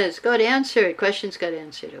 Happiness got answered. Questions got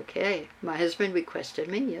answered. Okay. My husband requested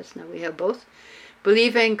me. Yes, now we have both.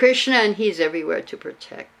 Believe in Krishna and he's everywhere to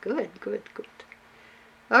protect. Good, good, good.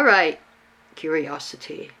 All right.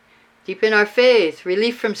 Curiosity. Deepen our faith.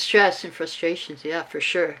 Relief from stress and frustrations. Yeah, for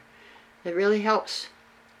sure. It really helps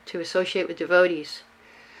to associate with devotees.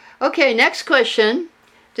 Okay, next question.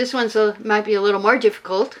 This one's might be a little more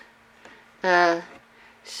difficult.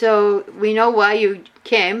 So we know why you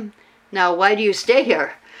came. Now, why do you stay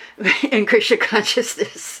here in Krishna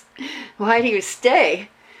consciousness? Why do you stay?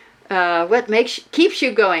 What keeps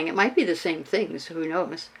you going? It might be the same things. Who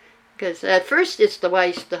knows? Because at first it's the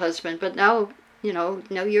wife, the husband, but now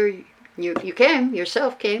now you came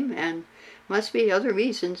yourself came, and must be other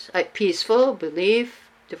reasons. Peaceful,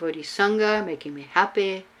 belief, devotee sangha, making me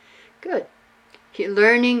happy. Good.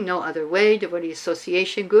 Learning, no other way, devotee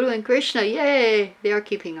association, Guru and Krishna, yay! They are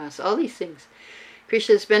keeping us. All these things.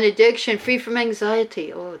 Krishna's benediction, free from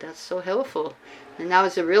anxiety. Oh, that's so helpful. And now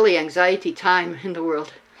is a really anxiety time in the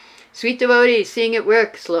world. Sweet devotees, seeing it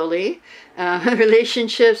work slowly.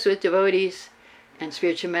 Relationships with devotees and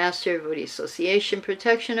spiritual master, devotee association,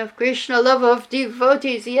 protection of Krishna, love of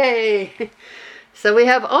devotees, yay! So we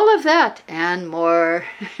have all of that and more.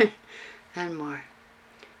 And more.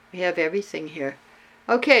 We have everything here.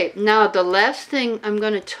 Okay, now the last thing I'm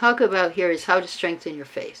going to talk about here is how to strengthen your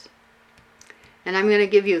faith. And I'm going to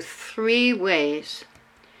give you 3 ways.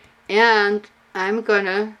 And I'm going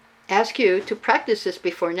to ask you to practice this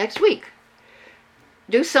before next week.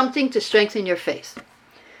 Do something to strengthen your faith.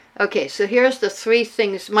 Okay, so here's the 3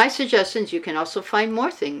 things. My suggestions, you can also find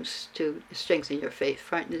more things to strengthen your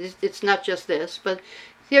faith. It's not just this, but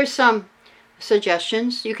here's some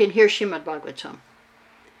suggestions. You can hear Srimad Bhagavatam.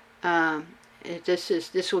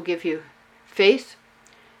 This will give you faith.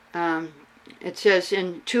 It says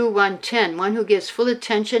in 2.1.10, one who gives full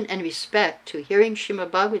attention and respect to hearing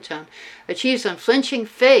Srimad Bhagavatam achieves unflinching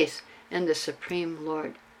faith in the Supreme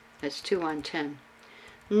Lord. That's 2.1.10.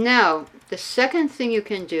 Now, the second thing you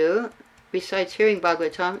can do, besides hearing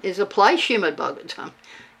Bhagavatam, is apply Srimad Bhagavatam.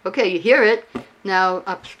 Okay, you hear it, now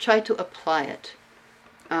try to apply it.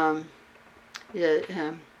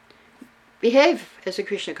 Behave as a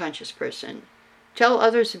Krishna conscious person. Tell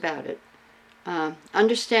others about it.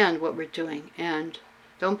 Understand what we're doing, and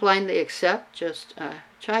don't blindly accept. Just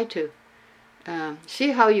try to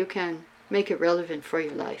see how you can make it relevant for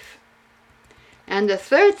your life. And the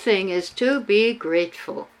third thing is to be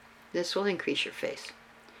grateful. This will increase your faith.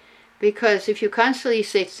 Because if you constantly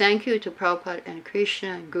say thank you to Prabhupada and Krishna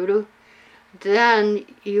and Guru, then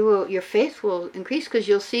your faith will increase, because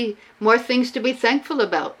you'll see more things to be thankful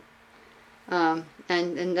about. And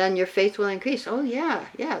then your faith will increase. Oh yeah,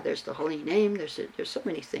 there's the holy name, there's so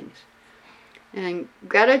many things. And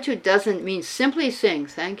gratitude doesn't mean simply saying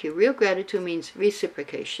thank you. Real gratitude means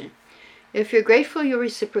reciprocation. If you're grateful, you'll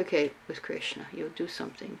reciprocate with Krishna. You'll do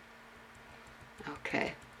something.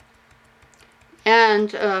 Okay.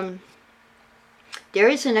 And there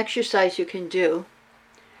is an exercise you can do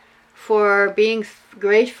for being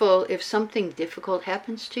grateful if something difficult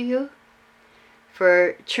happens to you,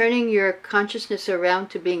 for turning your consciousness around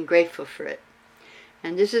to being grateful for it.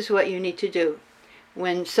 And this is what you need to do.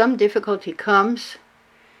 When some difficulty comes,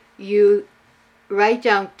 you write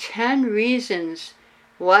down 10 reasons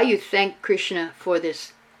why you thank Krishna for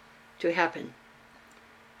this to happen.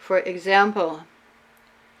 For example,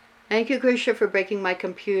 thank you, Krishna, for breaking my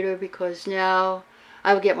computer, because now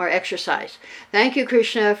I will get more exercise. Thank you,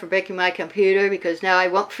 Krishna, for breaking my computer, because now I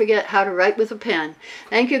won't forget how to write with a pen.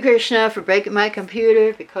 Thank you, Krishna, for breaking my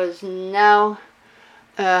computer, because now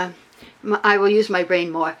I will use my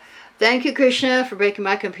brain more. Thank you, Krishna, for breaking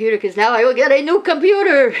my computer, because now I will get a new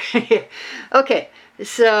computer. Okay,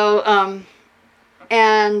 so,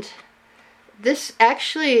 and this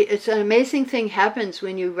actually, it's an amazing thing happens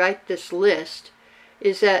when you write this list,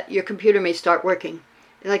 is that your computer may start working.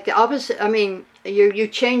 Like the opposite, I mean, you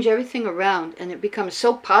change everything around and it becomes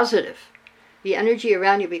so positive. The energy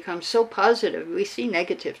around you becomes so positive. We see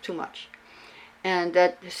negative too much. And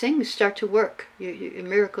that things start to work.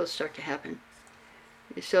 Miracles start to happen.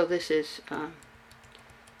 So this is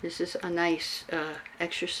a nice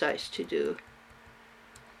exercise to do.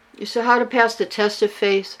 So how to pass the test of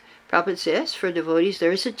faith? Prabhupada says, for devotees,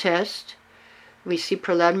 there is a test. We see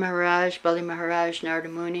Prahlad Maharaj, Bali Maharaj, Narada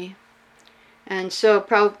Muni. And so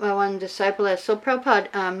one disciple asked, so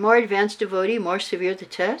Prabhupada, more advanced devotee, more severe the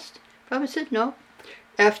test? Prabhupada said, no.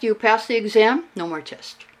 After you pass the exam, no more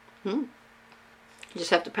test. You just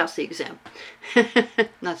have to pass the exam.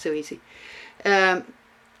 Not so easy.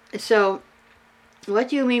 So, what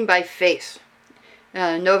do you mean by faith?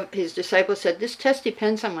 His disciple said, this test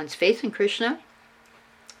depends on one's faith in Krishna.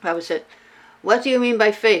 Prabhupada said, what do you mean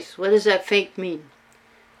by faith? What does that faith mean?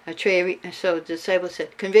 So the disciple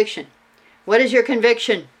said, conviction. What is your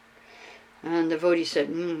conviction? And the devotee said,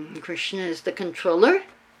 Krishna is the controller.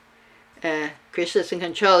 Krishna is in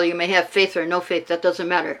control. You may have faith or no faith. That doesn't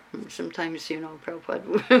matter. Sometimes,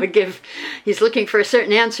 Prabhupada would give, he's looking for a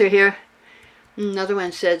certain answer here. Another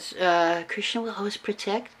one says, Krishna will always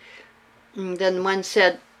protect. And then one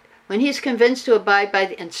said, when he's convinced to abide by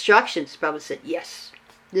the instructions, Prabhupada said, yes,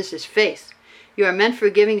 this is faith. You are meant for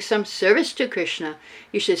giving some service to Krishna.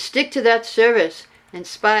 You should stick to that service in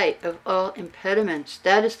spite of all impediments.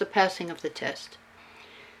 That is the passing of the test.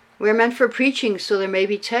 We are meant for preaching, so there may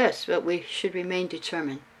be tests, but we should remain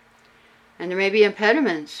determined. And there may be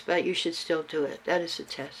impediments, but you should still do it. That is the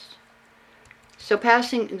test. So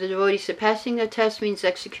the devotee said, passing the test means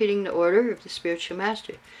executing the order of the spiritual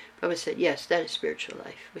master. Prabhupada said, yes, that is spiritual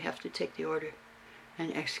life. We have to take the order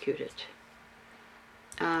and execute it.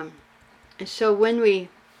 And so when we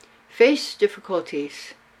face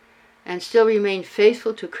difficulties and still remain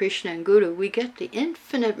faithful to Krishna and Guru, we get the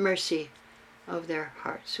infinite mercy of their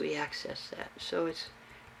hearts. We access that. So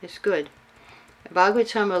it's good.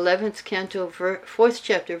 Bhagavatam 11th canto, 4th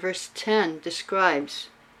chapter, verse 10 describes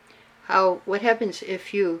what happens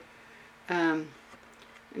if you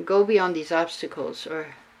go beyond these obstacles.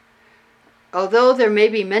 Although there may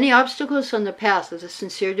be many obstacles on the path of the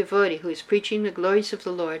sincere devotee who is preaching the glories of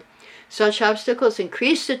the Lord, such obstacles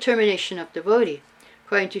increase the determination of devotee.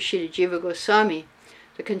 According to Srila Jiva Goswami,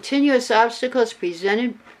 the continuous obstacles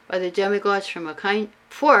presented by the demigods form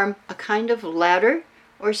a kind of ladder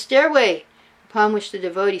or stairway upon which the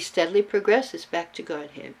devotee steadily progresses back to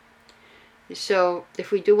Godhead. So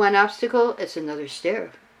if we do one obstacle, it's another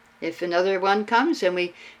stair. If another one comes and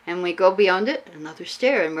we go beyond it, another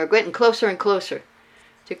stair, and we're getting closer and closer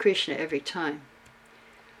to Krishna every time.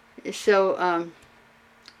 So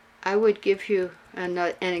I would give you an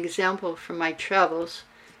example from my travels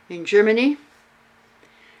in Germany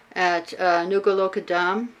at Nugaloka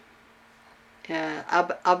Dam,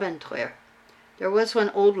 Abenteuer. There was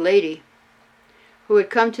one old lady who would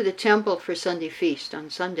come to the temple for Sunday feast on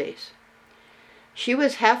Sundays. She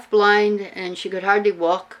was half blind and she could hardly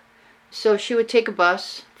walk, so she would take a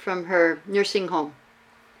bus from her nursing home.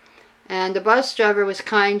 And the bus driver was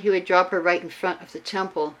kind. He would drop her right in front of the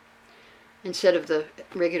temple instead of the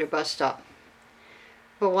regular bus stop.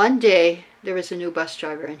 But one day there was a new bus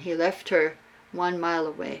driver and he left her 1 mile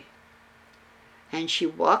away. And she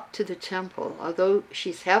walked to the temple, although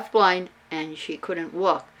she's half blind and she couldn't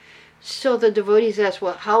walk. So the devotees asked,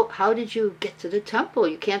 well, how did you get to the temple?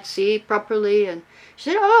 You can't see properly. And she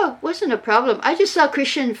said, oh, it wasn't a problem. I just saw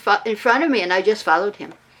Krishna in front of me and I just followed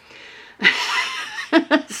him.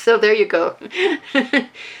 So there you go.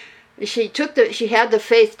 She had the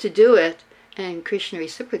faith to do it, and Krishna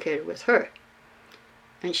reciprocated with her.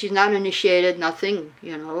 And she's not initiated, nothing,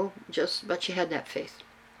 but she had that faith.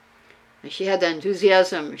 And she had that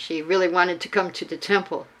enthusiasm. She really wanted to come to the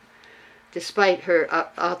temple, despite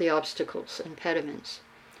all the obstacles and impediments.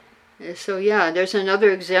 So there's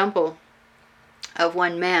another example of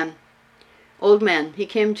one man, old man. He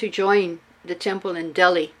came to join the temple in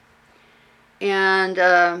Delhi.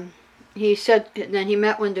 And he said, then he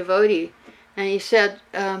met one devotee, and he said,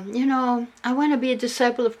 I want to be a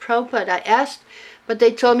disciple of Prabhupada. I asked, but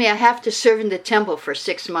they told me I have to serve in the temple for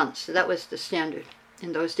 6 months. So that was the standard.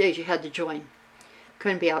 In those days, you had to join.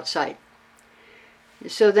 Couldn't be outside.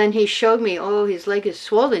 So then he showed me, his leg is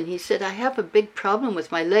swollen. He said, I have a big problem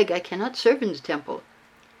with my leg. I cannot serve in the temple.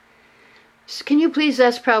 So can you please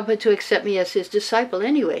ask Prabhupada to accept me as his disciple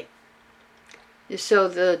anyway? So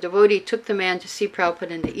the devotee took the man to see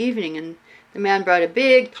Prabhupada in the evening, and the man brought a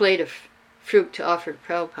big plate of fruit to offer to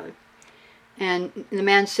Prabhupada. And the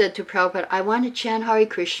man said to Prabhupada, I want to chant Hare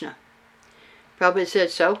Krishna. Prabhupada said,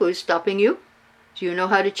 so who's stopping you? Do you know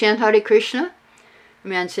how to chant Hare Krishna? The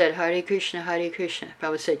man said, Hare Krishna, Hare Krishna.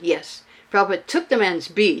 Prabhupada said, yes. Prabhupada took the man's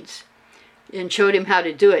beads and showed him how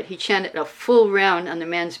to do it. He chanted a full round on the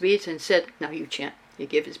man's beads and said, now you chant. He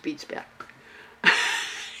gave his beads back.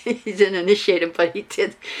 He didn't initiate him, but he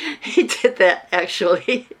did that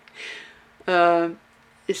actually.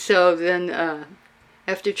 So then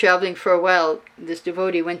after traveling for a while, this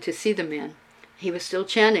devotee went to see the man. He was still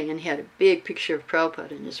chanting, and he had a big picture of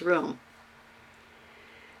Prabhupada in his room.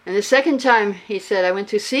 And the second time, he said, I went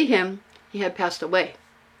to see him, he had passed away.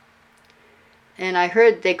 and I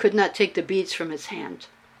heard they could not take the beads from his hand.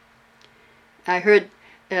 I heard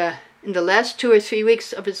in the last 2 or 3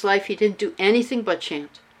 weeks of his life, he didn't do anything but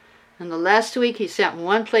chant. In the last week, he sat in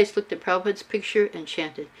one place, looked at Prabhupada's picture, and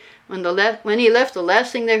chanted. When he left, the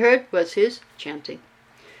last thing they heard was his chanting.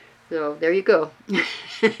 So there you go.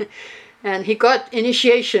 And he got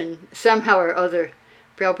initiation somehow or other.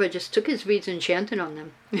 Prabhupada just took his beads and chanted on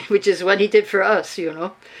them, which is what he did for us, you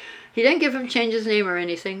know. He didn't give him change his name or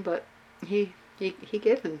anything, but he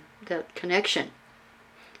gave him that connection.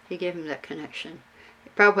 He gave him that connection.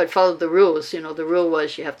 Prabhupada followed the rules. You know, the rule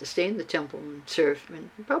was you have to stay in the temple and serve.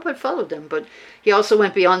 And Prabhupada followed them, but he also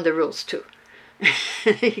went beyond the rules too.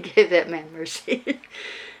 He gave that man mercy.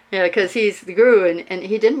 Yeah, because he's the guru, and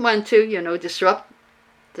he didn't want to, you know, disrupt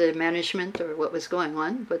the management or what was going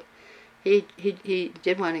on, but he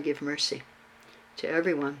did want to give mercy to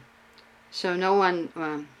everyone. So no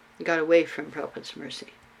one got away from Prabhupada's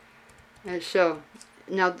mercy. And so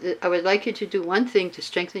now I would like you to do one thing to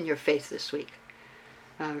strengthen your faith this week.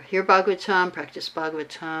 Hear Bhagavatam, practice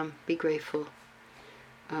Bhagavatam, be grateful.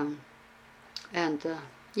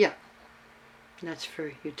 Yeah, that's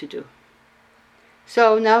for you to do.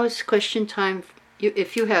 So now it's question time.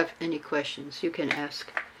 If you have any questions, you can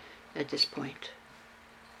ask at this point.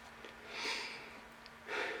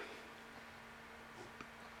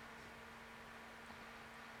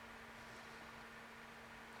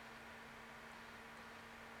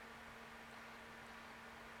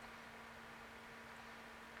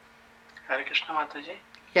 Hare Krishna Mataji.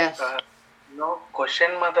 Yes. No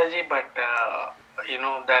question Mataji, but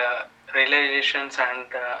the realizations and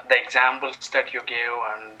the examples that you gave,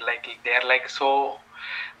 and like they're like so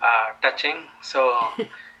touching. So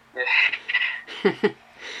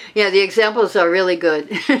yeah, the examples are really good.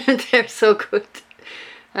 They're so good.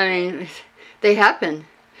 I mean, they happen.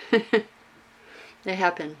 They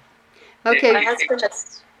happen. Okay. My husband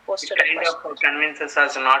has posted a it kind question. of convinces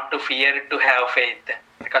us not to fear to have faith,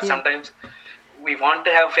 because sometimes we want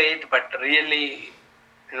to have faith, but really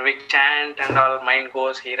when we chant and our mind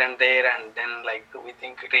goes here and there, and then like we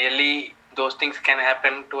think really those things can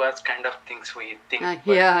happen to us, kind of things we think.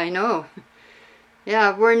 Yeah, I know.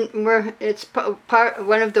 Yeah, it's part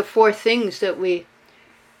one of the 4 things that we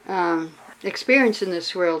experience in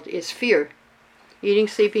this world is fear: eating,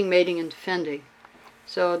 sleeping, mating, and defending.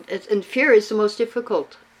 So and fear is the most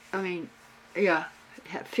difficult. I mean, yeah,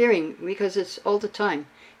 fearing, because it's all the time.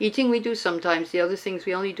 Eating we do sometimes, the other things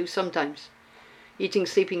we only do sometimes. Eating,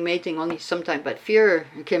 sleeping, mating only sometimes, but fear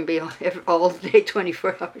can be all day,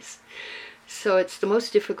 24 hours. So it's the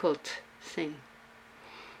most difficult thing.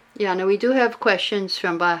 Yeah, now we do have questions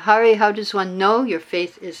from Bahari. How does one know your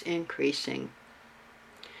faith is increasing?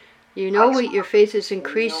 You know what your faith is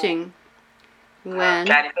increasing when...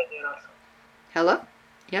 Clarify there also. Hello?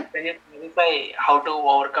 Yeah? Can you clarify how to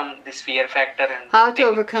overcome this fear factor? And how to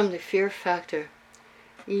overcome the fear factor?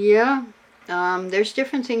 Yeah, there's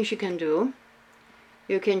different things you can do.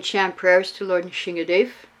 You can chant prayers to Lord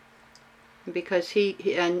Nrsingadev, because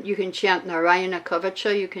and you can chant Narayana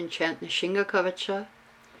Kavacha, you can chant Nrsinga Kavacha.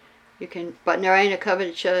 But Narayana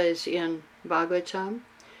Kavacha is in Bhagavatam,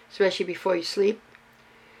 especially before you sleep.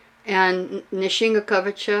 And Nrsinga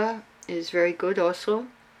Kavacha is very good also,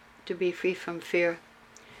 to be free from fear.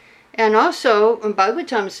 And also, when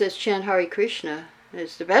Bhagavatam says chant Hare Krishna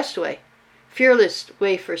is the best way, fearless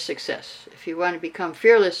way for success. If you want to become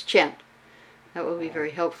fearless, chant. That will be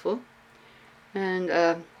very helpful.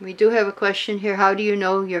 And we do have a question here. How do you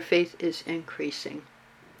know your faith is increasing?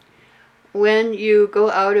 When you go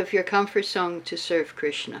out of your comfort zone to serve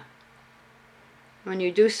Krishna. When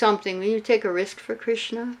you do something, when you take a risk for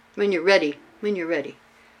Krishna, when you're ready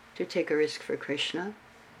to take a risk for Krishna,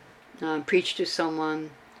 preach to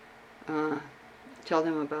someone, tell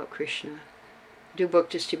them about Krishna, do book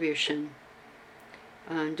distribution,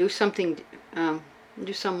 do something,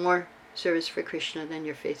 do some more service for Krishna, then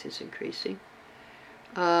your faith is increasing.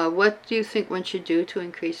 What do you think one should do to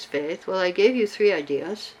increase faith? Well, I gave you 3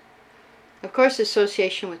 ideas. Of course,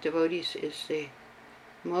 association with devotees is the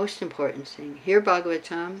most important thing. Hear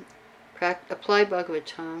Bhagavatam, apply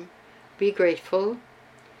Bhagavatam, be grateful.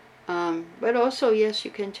 But also, yes,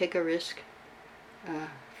 you can take a risk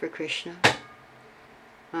for Krishna.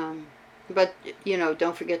 But,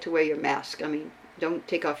 don't forget to wear your mask. I mean, don't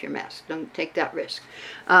take off your mask. Don't take that risk.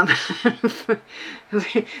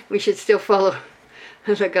 We should still follow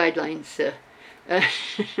the guidelines.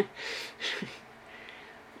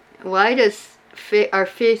 Why does our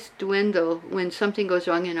faith dwindle when something goes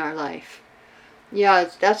wrong in our life? Yeah,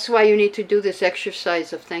 that's why you need to do this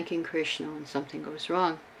exercise of thanking Krishna when something goes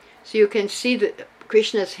wrong. So you can see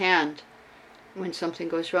Krishna's hand when something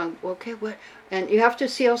goes wrong. Okay, what? And you have to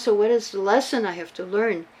see also, what is the lesson I have to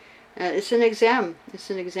learn? It's an exam. It's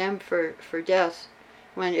an exam for death,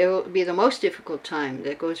 when it will be the most difficult time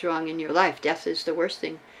that goes wrong in your life. Death is the worst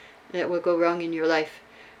thing that will go wrong in your life.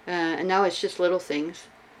 And now it's just little things.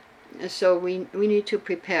 So we need to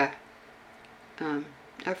prepare.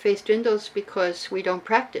 Our faith dwindles because we don't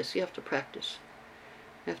practice. You have to practice.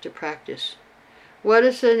 You have to practice. What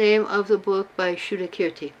is the name of the book by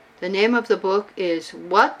Shuddhakirti? The name of the book is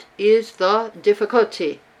What is the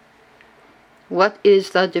Difficulty? What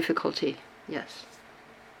is the Difficulty? Yes.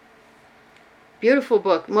 Beautiful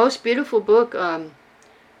book. Most beautiful book,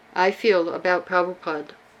 I feel, about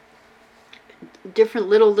Prabhupada. Different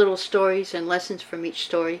little stories and lessons from each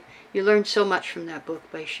story. You learn so much from that book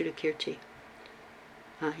by Shuddhakirti.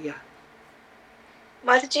 Yeah.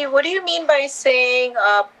 Mataji, what do you mean by saying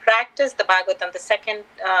practice the Bhagavatam, the second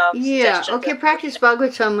suggestion? Okay, practice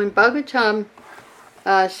Bhagavatam. When Bhagavatam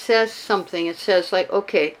says something, it says like,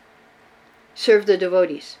 okay, serve the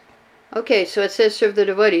devotees. Okay, so it says serve the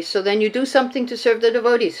devotees. So then you do something to serve the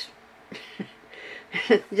devotees.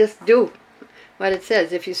 Just do what it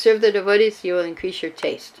says. If you serve the devotees, you will increase your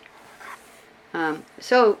taste.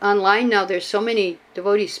 So online now, there's so many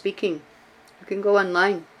devotees speaking. You can go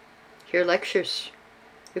online, hear lectures.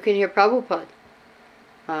 You can hear Prabhupada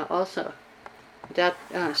also. That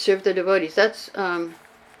serve the devotees. That's how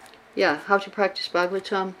to practice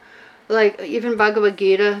Bhagavatam. Like even Bhagavad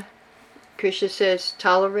Gita, Krishna says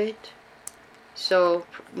tolerate. So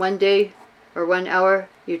 1 day or 1 hour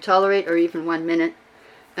you tolerate, or even 1 minute.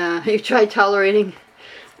 You try tolerating.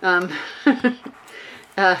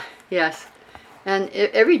 Yes. And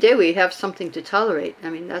every day we have something to tolerate. I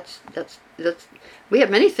mean, that's we have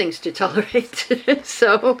many things to tolerate.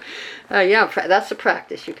 So, that's a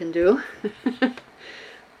practice you can do.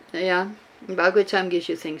 Yeah, Bhagavatam gives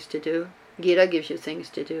you things to do. Gita gives you things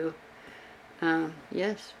to do.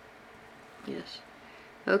 Yes.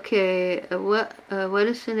 Okay. What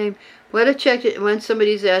is the name? What attracted, when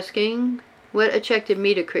somebody's asking, what attracted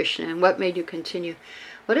me to Krishna, and what made you continue?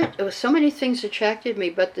 So many things attracted me,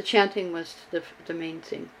 but the chanting was the main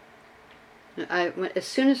thing. As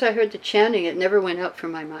soon as I heard the chanting, it never went out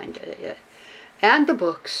from my mind. And the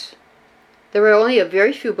books. There were only a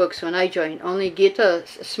very few books when I joined. Only Gita,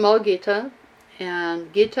 small Gita,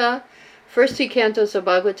 and Gita, first 3 cantos of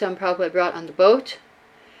Bhagavatam Prabhupada brought on the boat,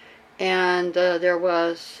 and there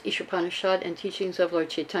was Ishopanishad and Teachings of Lord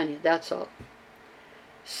Chaitanya. That's all.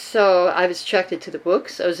 So I was attracted to the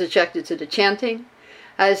books. I was attracted to the chanting.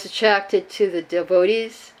 I was attracted to the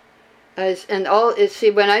devotees. When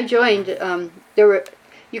I joined,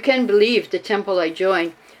 you can believe the temple I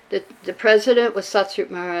joined. The president was Satsrup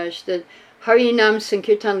Maharaj. The Harinam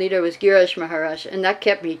Sankirtan leader was Giraj Maharaj, and that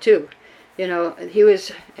kept me too. I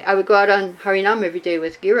would go out on Harinam every day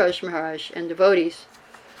with Giraj Maharaj and devotees.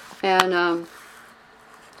 And,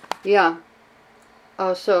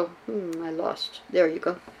 also, I lost. There you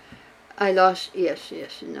go. I lost, yes,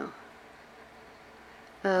 no.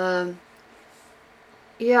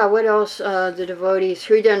 What else? The devotees.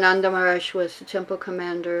 Hridayananda Maharaj was the temple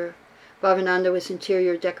commander. Bhavananda was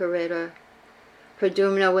interior decorator.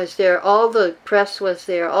 Pradumna was there. All the press was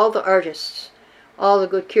there. All the artists. All the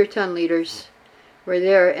good kirtan leaders were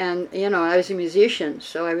there. And, I was a musician,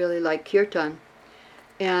 so I really liked kirtan.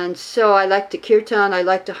 And so I liked the kirtan. I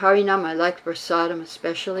liked the harinam. I liked prasadam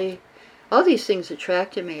especially. All these things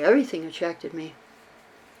attracted me. Everything attracted me.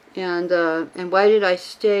 And why did I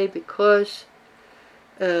stay? Because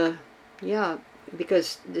the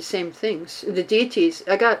same things. The deities,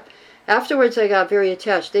 afterwards I got very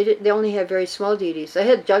attached. They only had very small deities. I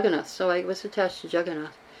had Jagannath, so I was attached to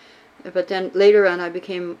Jagannath. But then later on I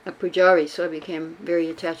became a pujari, so I became very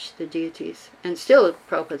attached to the deities. And still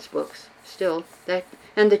Prabhupada's books,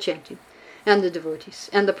 and the chanting, and the devotees,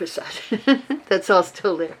 and the prasad. That's all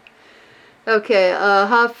still there. Okay,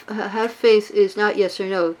 have faith is not yes or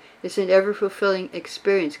no. It's an ever-fulfilling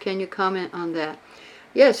experience. Can you comment on that?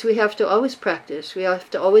 Yes, we have to always practice. We have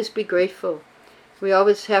to always be grateful. We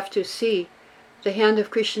always have to see the hand of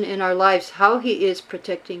Krishna in our lives, how he is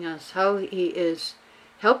protecting us, how he is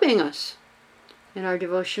helping us in our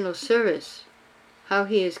devotional service, how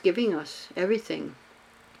he is giving us everything.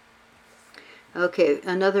 Okay,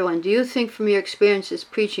 another one. Do you think from your experiences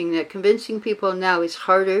preaching that convincing people now is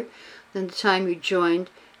harder than the time you joined,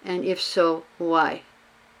 and if so, why?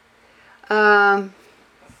 In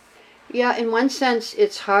one sense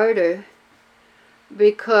it's harder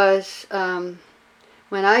because when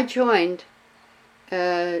I joined,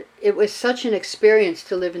 it was such an experience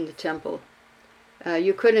to live in the temple. And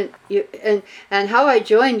how I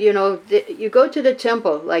joined, you go to the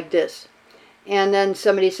temple like this, And then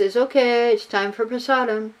somebody says, okay, it's time for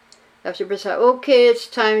prasadam. After prasadam, okay, it's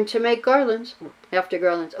time to make garlands. After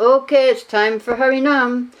garlands, okay, it's time for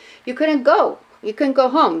harinam. You couldn't go. You couldn't go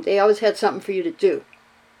home. They always had something for you to do.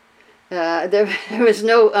 There was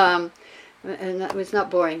no, and it was not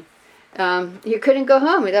boring. You couldn't go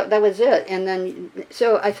home. That was it. And then,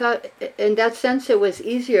 so I thought, in that sense, it was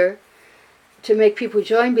easier to make people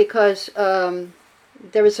join because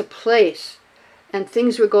there was a place and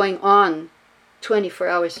things were going on 24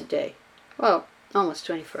 hours a day. Well, almost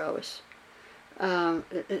 24 hours.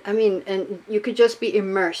 I mean, and you could just be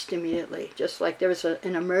immersed immediately, just like there was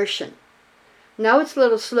an immersion. Now it's a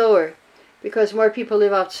little slower because more people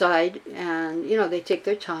live outside and, you know, they take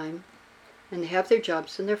their time and they have their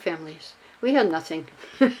jobs and their families. We had nothing.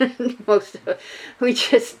 Most of it.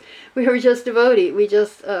 We were just devotee. We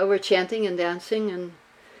just were chanting and dancing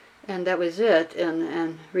and that was it.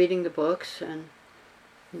 And reading the books and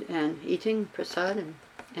eating prasad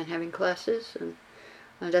and having classes and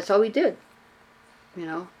that's all we did. You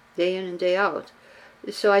know, day in and day out.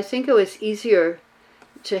 So I think it was easier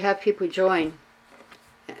to have people join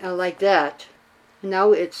like that.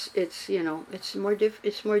 Now it's you know, it's more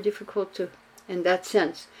difficult to in that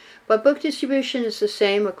sense. But book distribution is the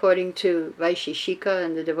same according to Vaisheshika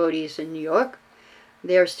and the devotees in New York.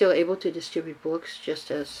 They are still able to distribute books just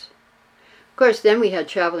as... Of course, then we had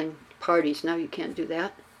traveling parties. Now you can't do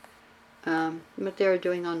that. But they are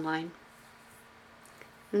doing online.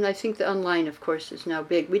 And I think the online, of course, is now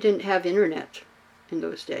big. We didn't have internet in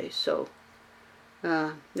those days, so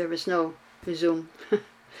there was no Zoom.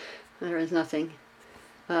 There was nothing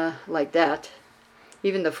like that.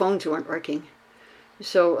 Even the phones weren't working.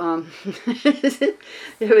 So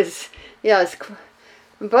it was, yeah,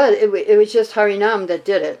 but it was just Harinam that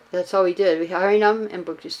did it. That's all we did. We had Harinam and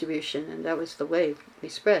book distribution, and that was the way we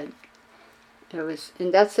spread. It was, in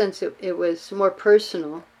that sense, it was more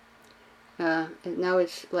personal. And now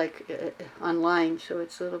it's like online, so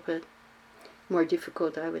it's a little bit more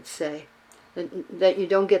difficult, I would say. That you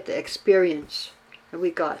don't get the experience that we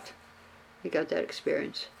got. We got that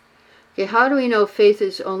experience. Okay, how do we know faith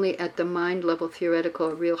is only at the mind level theoretical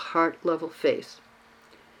or real heart level faith?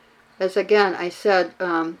 As again, I said,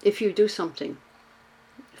 if you do something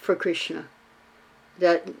for Krishna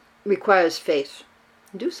that requires faith,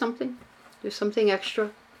 do something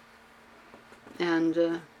extra.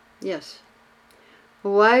 And yes.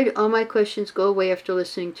 Why do all my questions go away after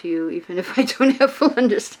listening to you, even if I don't have full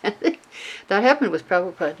understanding? That happened with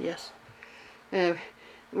Prabhupada, yes.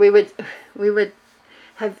 We would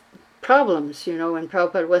have problems, you know, when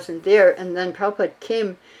Prabhupada wasn't there, and then Prabhupada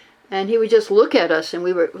came, and he would just look at us, and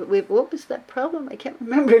we what was that problem? I can't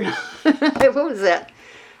remember now. What was that?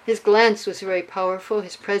 His glance was very powerful,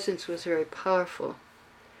 his presence was very powerful.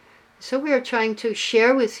 So we are trying to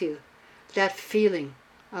share with you that feeling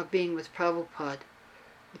of being with Prabhupada,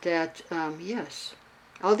 that, yes,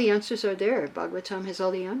 all the answers are there. Bhagavatam has all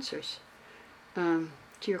the answers to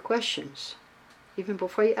your questions, even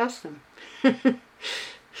before you ask them.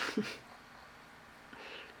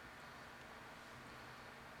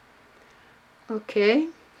 Okay,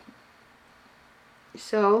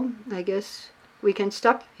 so I guess we can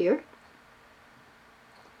stop here.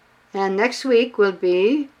 And next week will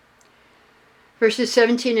be verses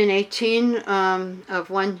 17 and 18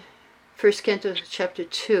 of First Canto, Chapter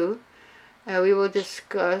 2. We will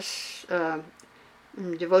discuss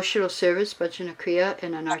devotional service, bhajana kriya,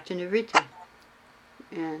 and anartha nivritti,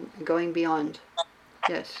 and going beyond.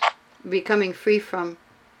 Yes, becoming free from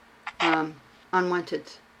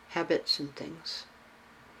unwanted habits and things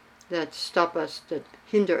that stop us, that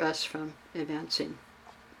hinder us from advancing.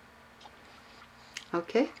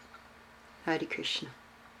 Okay? Hare Krishna.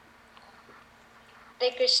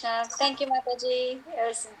 Hare Krishna. Thank you, Mataji. It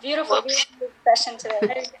was a beautiful session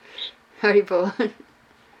today. Hare Bol. Hare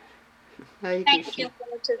Thank Krishna. you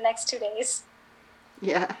forward to the next 2 days.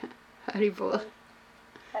 Yeah. Hare Bol.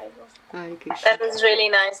 Hare Bol. Hare Krishna. That was really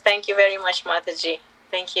nice. Thank you very much, Mataji.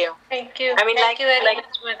 Thank you. Thank you. I mean, Thank you very much,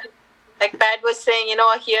 Mataji. like Pat was saying, you know,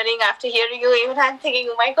 after hearing you, even I'm thinking,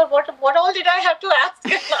 oh my God, what all did I have to ask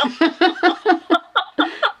now?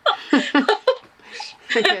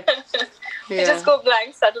 You just go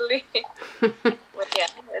blank suddenly. But yeah,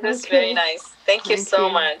 it was very nice. Thank you so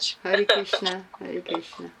much. Hare Krishna. Hare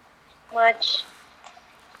Krishna. Much.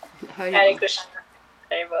 Hare Krishna.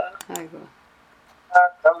 Hare Bol. Hare Bol.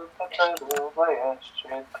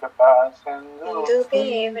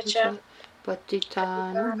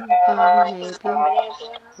 Patitanam pavanebhyo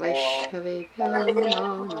Vaishnavebhyo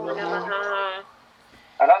namo namaha.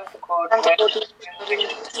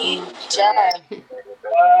 Jai.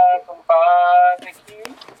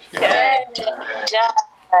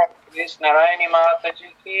 Krishna Narayani Mataji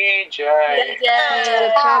ki jai.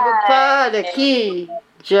 Jai. Prabhupada ki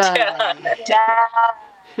jai.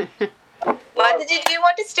 Mataji, do you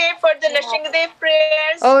want to stay for the Nrsimhadev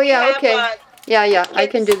prayers? Oh We yeah, have, okay. Yeah, I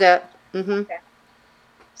can do that. Mm-hmm.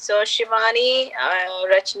 So Shivani,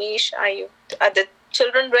 Rajneesh, are the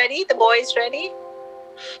children ready? The boys ready?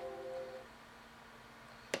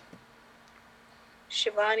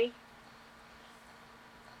 Shivani?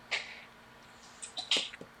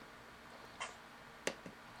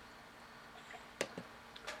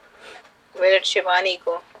 Where did Shivani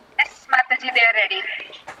go? Yes, Mataji, they are ready.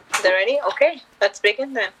 They're ready? Okay, let's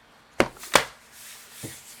begin then.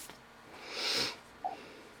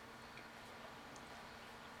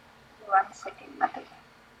 One second, Mataji.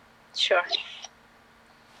 Sure.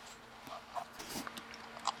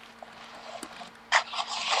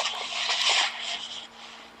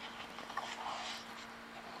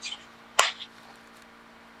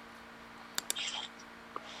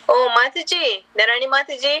 Oh, Mataji, Narani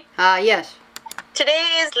Mataji, Yes. today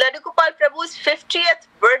is Laddu Gopal Prabhu's 50th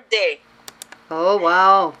birthday. Oh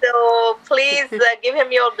wow. So please give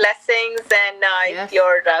him your blessings and Yes.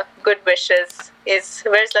 your good wishes.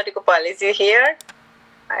 Where's Laddu Gopal? Is he here?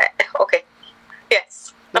 Okay.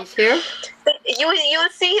 Yes. He's here? You'll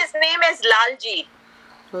see his name as Lalji.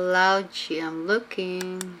 Lalji, I'm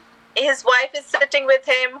looking. His wife is sitting with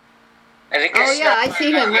him. Oh yeah, I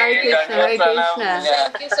see him. Hare Krishna, Hare Krishna.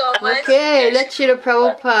 Thank you so much. Okay, let Srila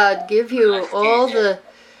Prabhupada give you all the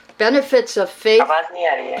benefits of faith.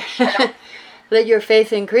 Let your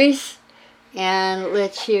faith increase and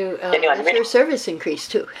let your service increase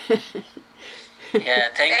too. Yeah,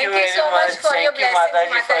 thank you you very so much much. for your Thank you, blessings,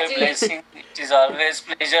 Mataji, for Mataji. your blessing. It is always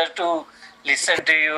pleasure to listen to you.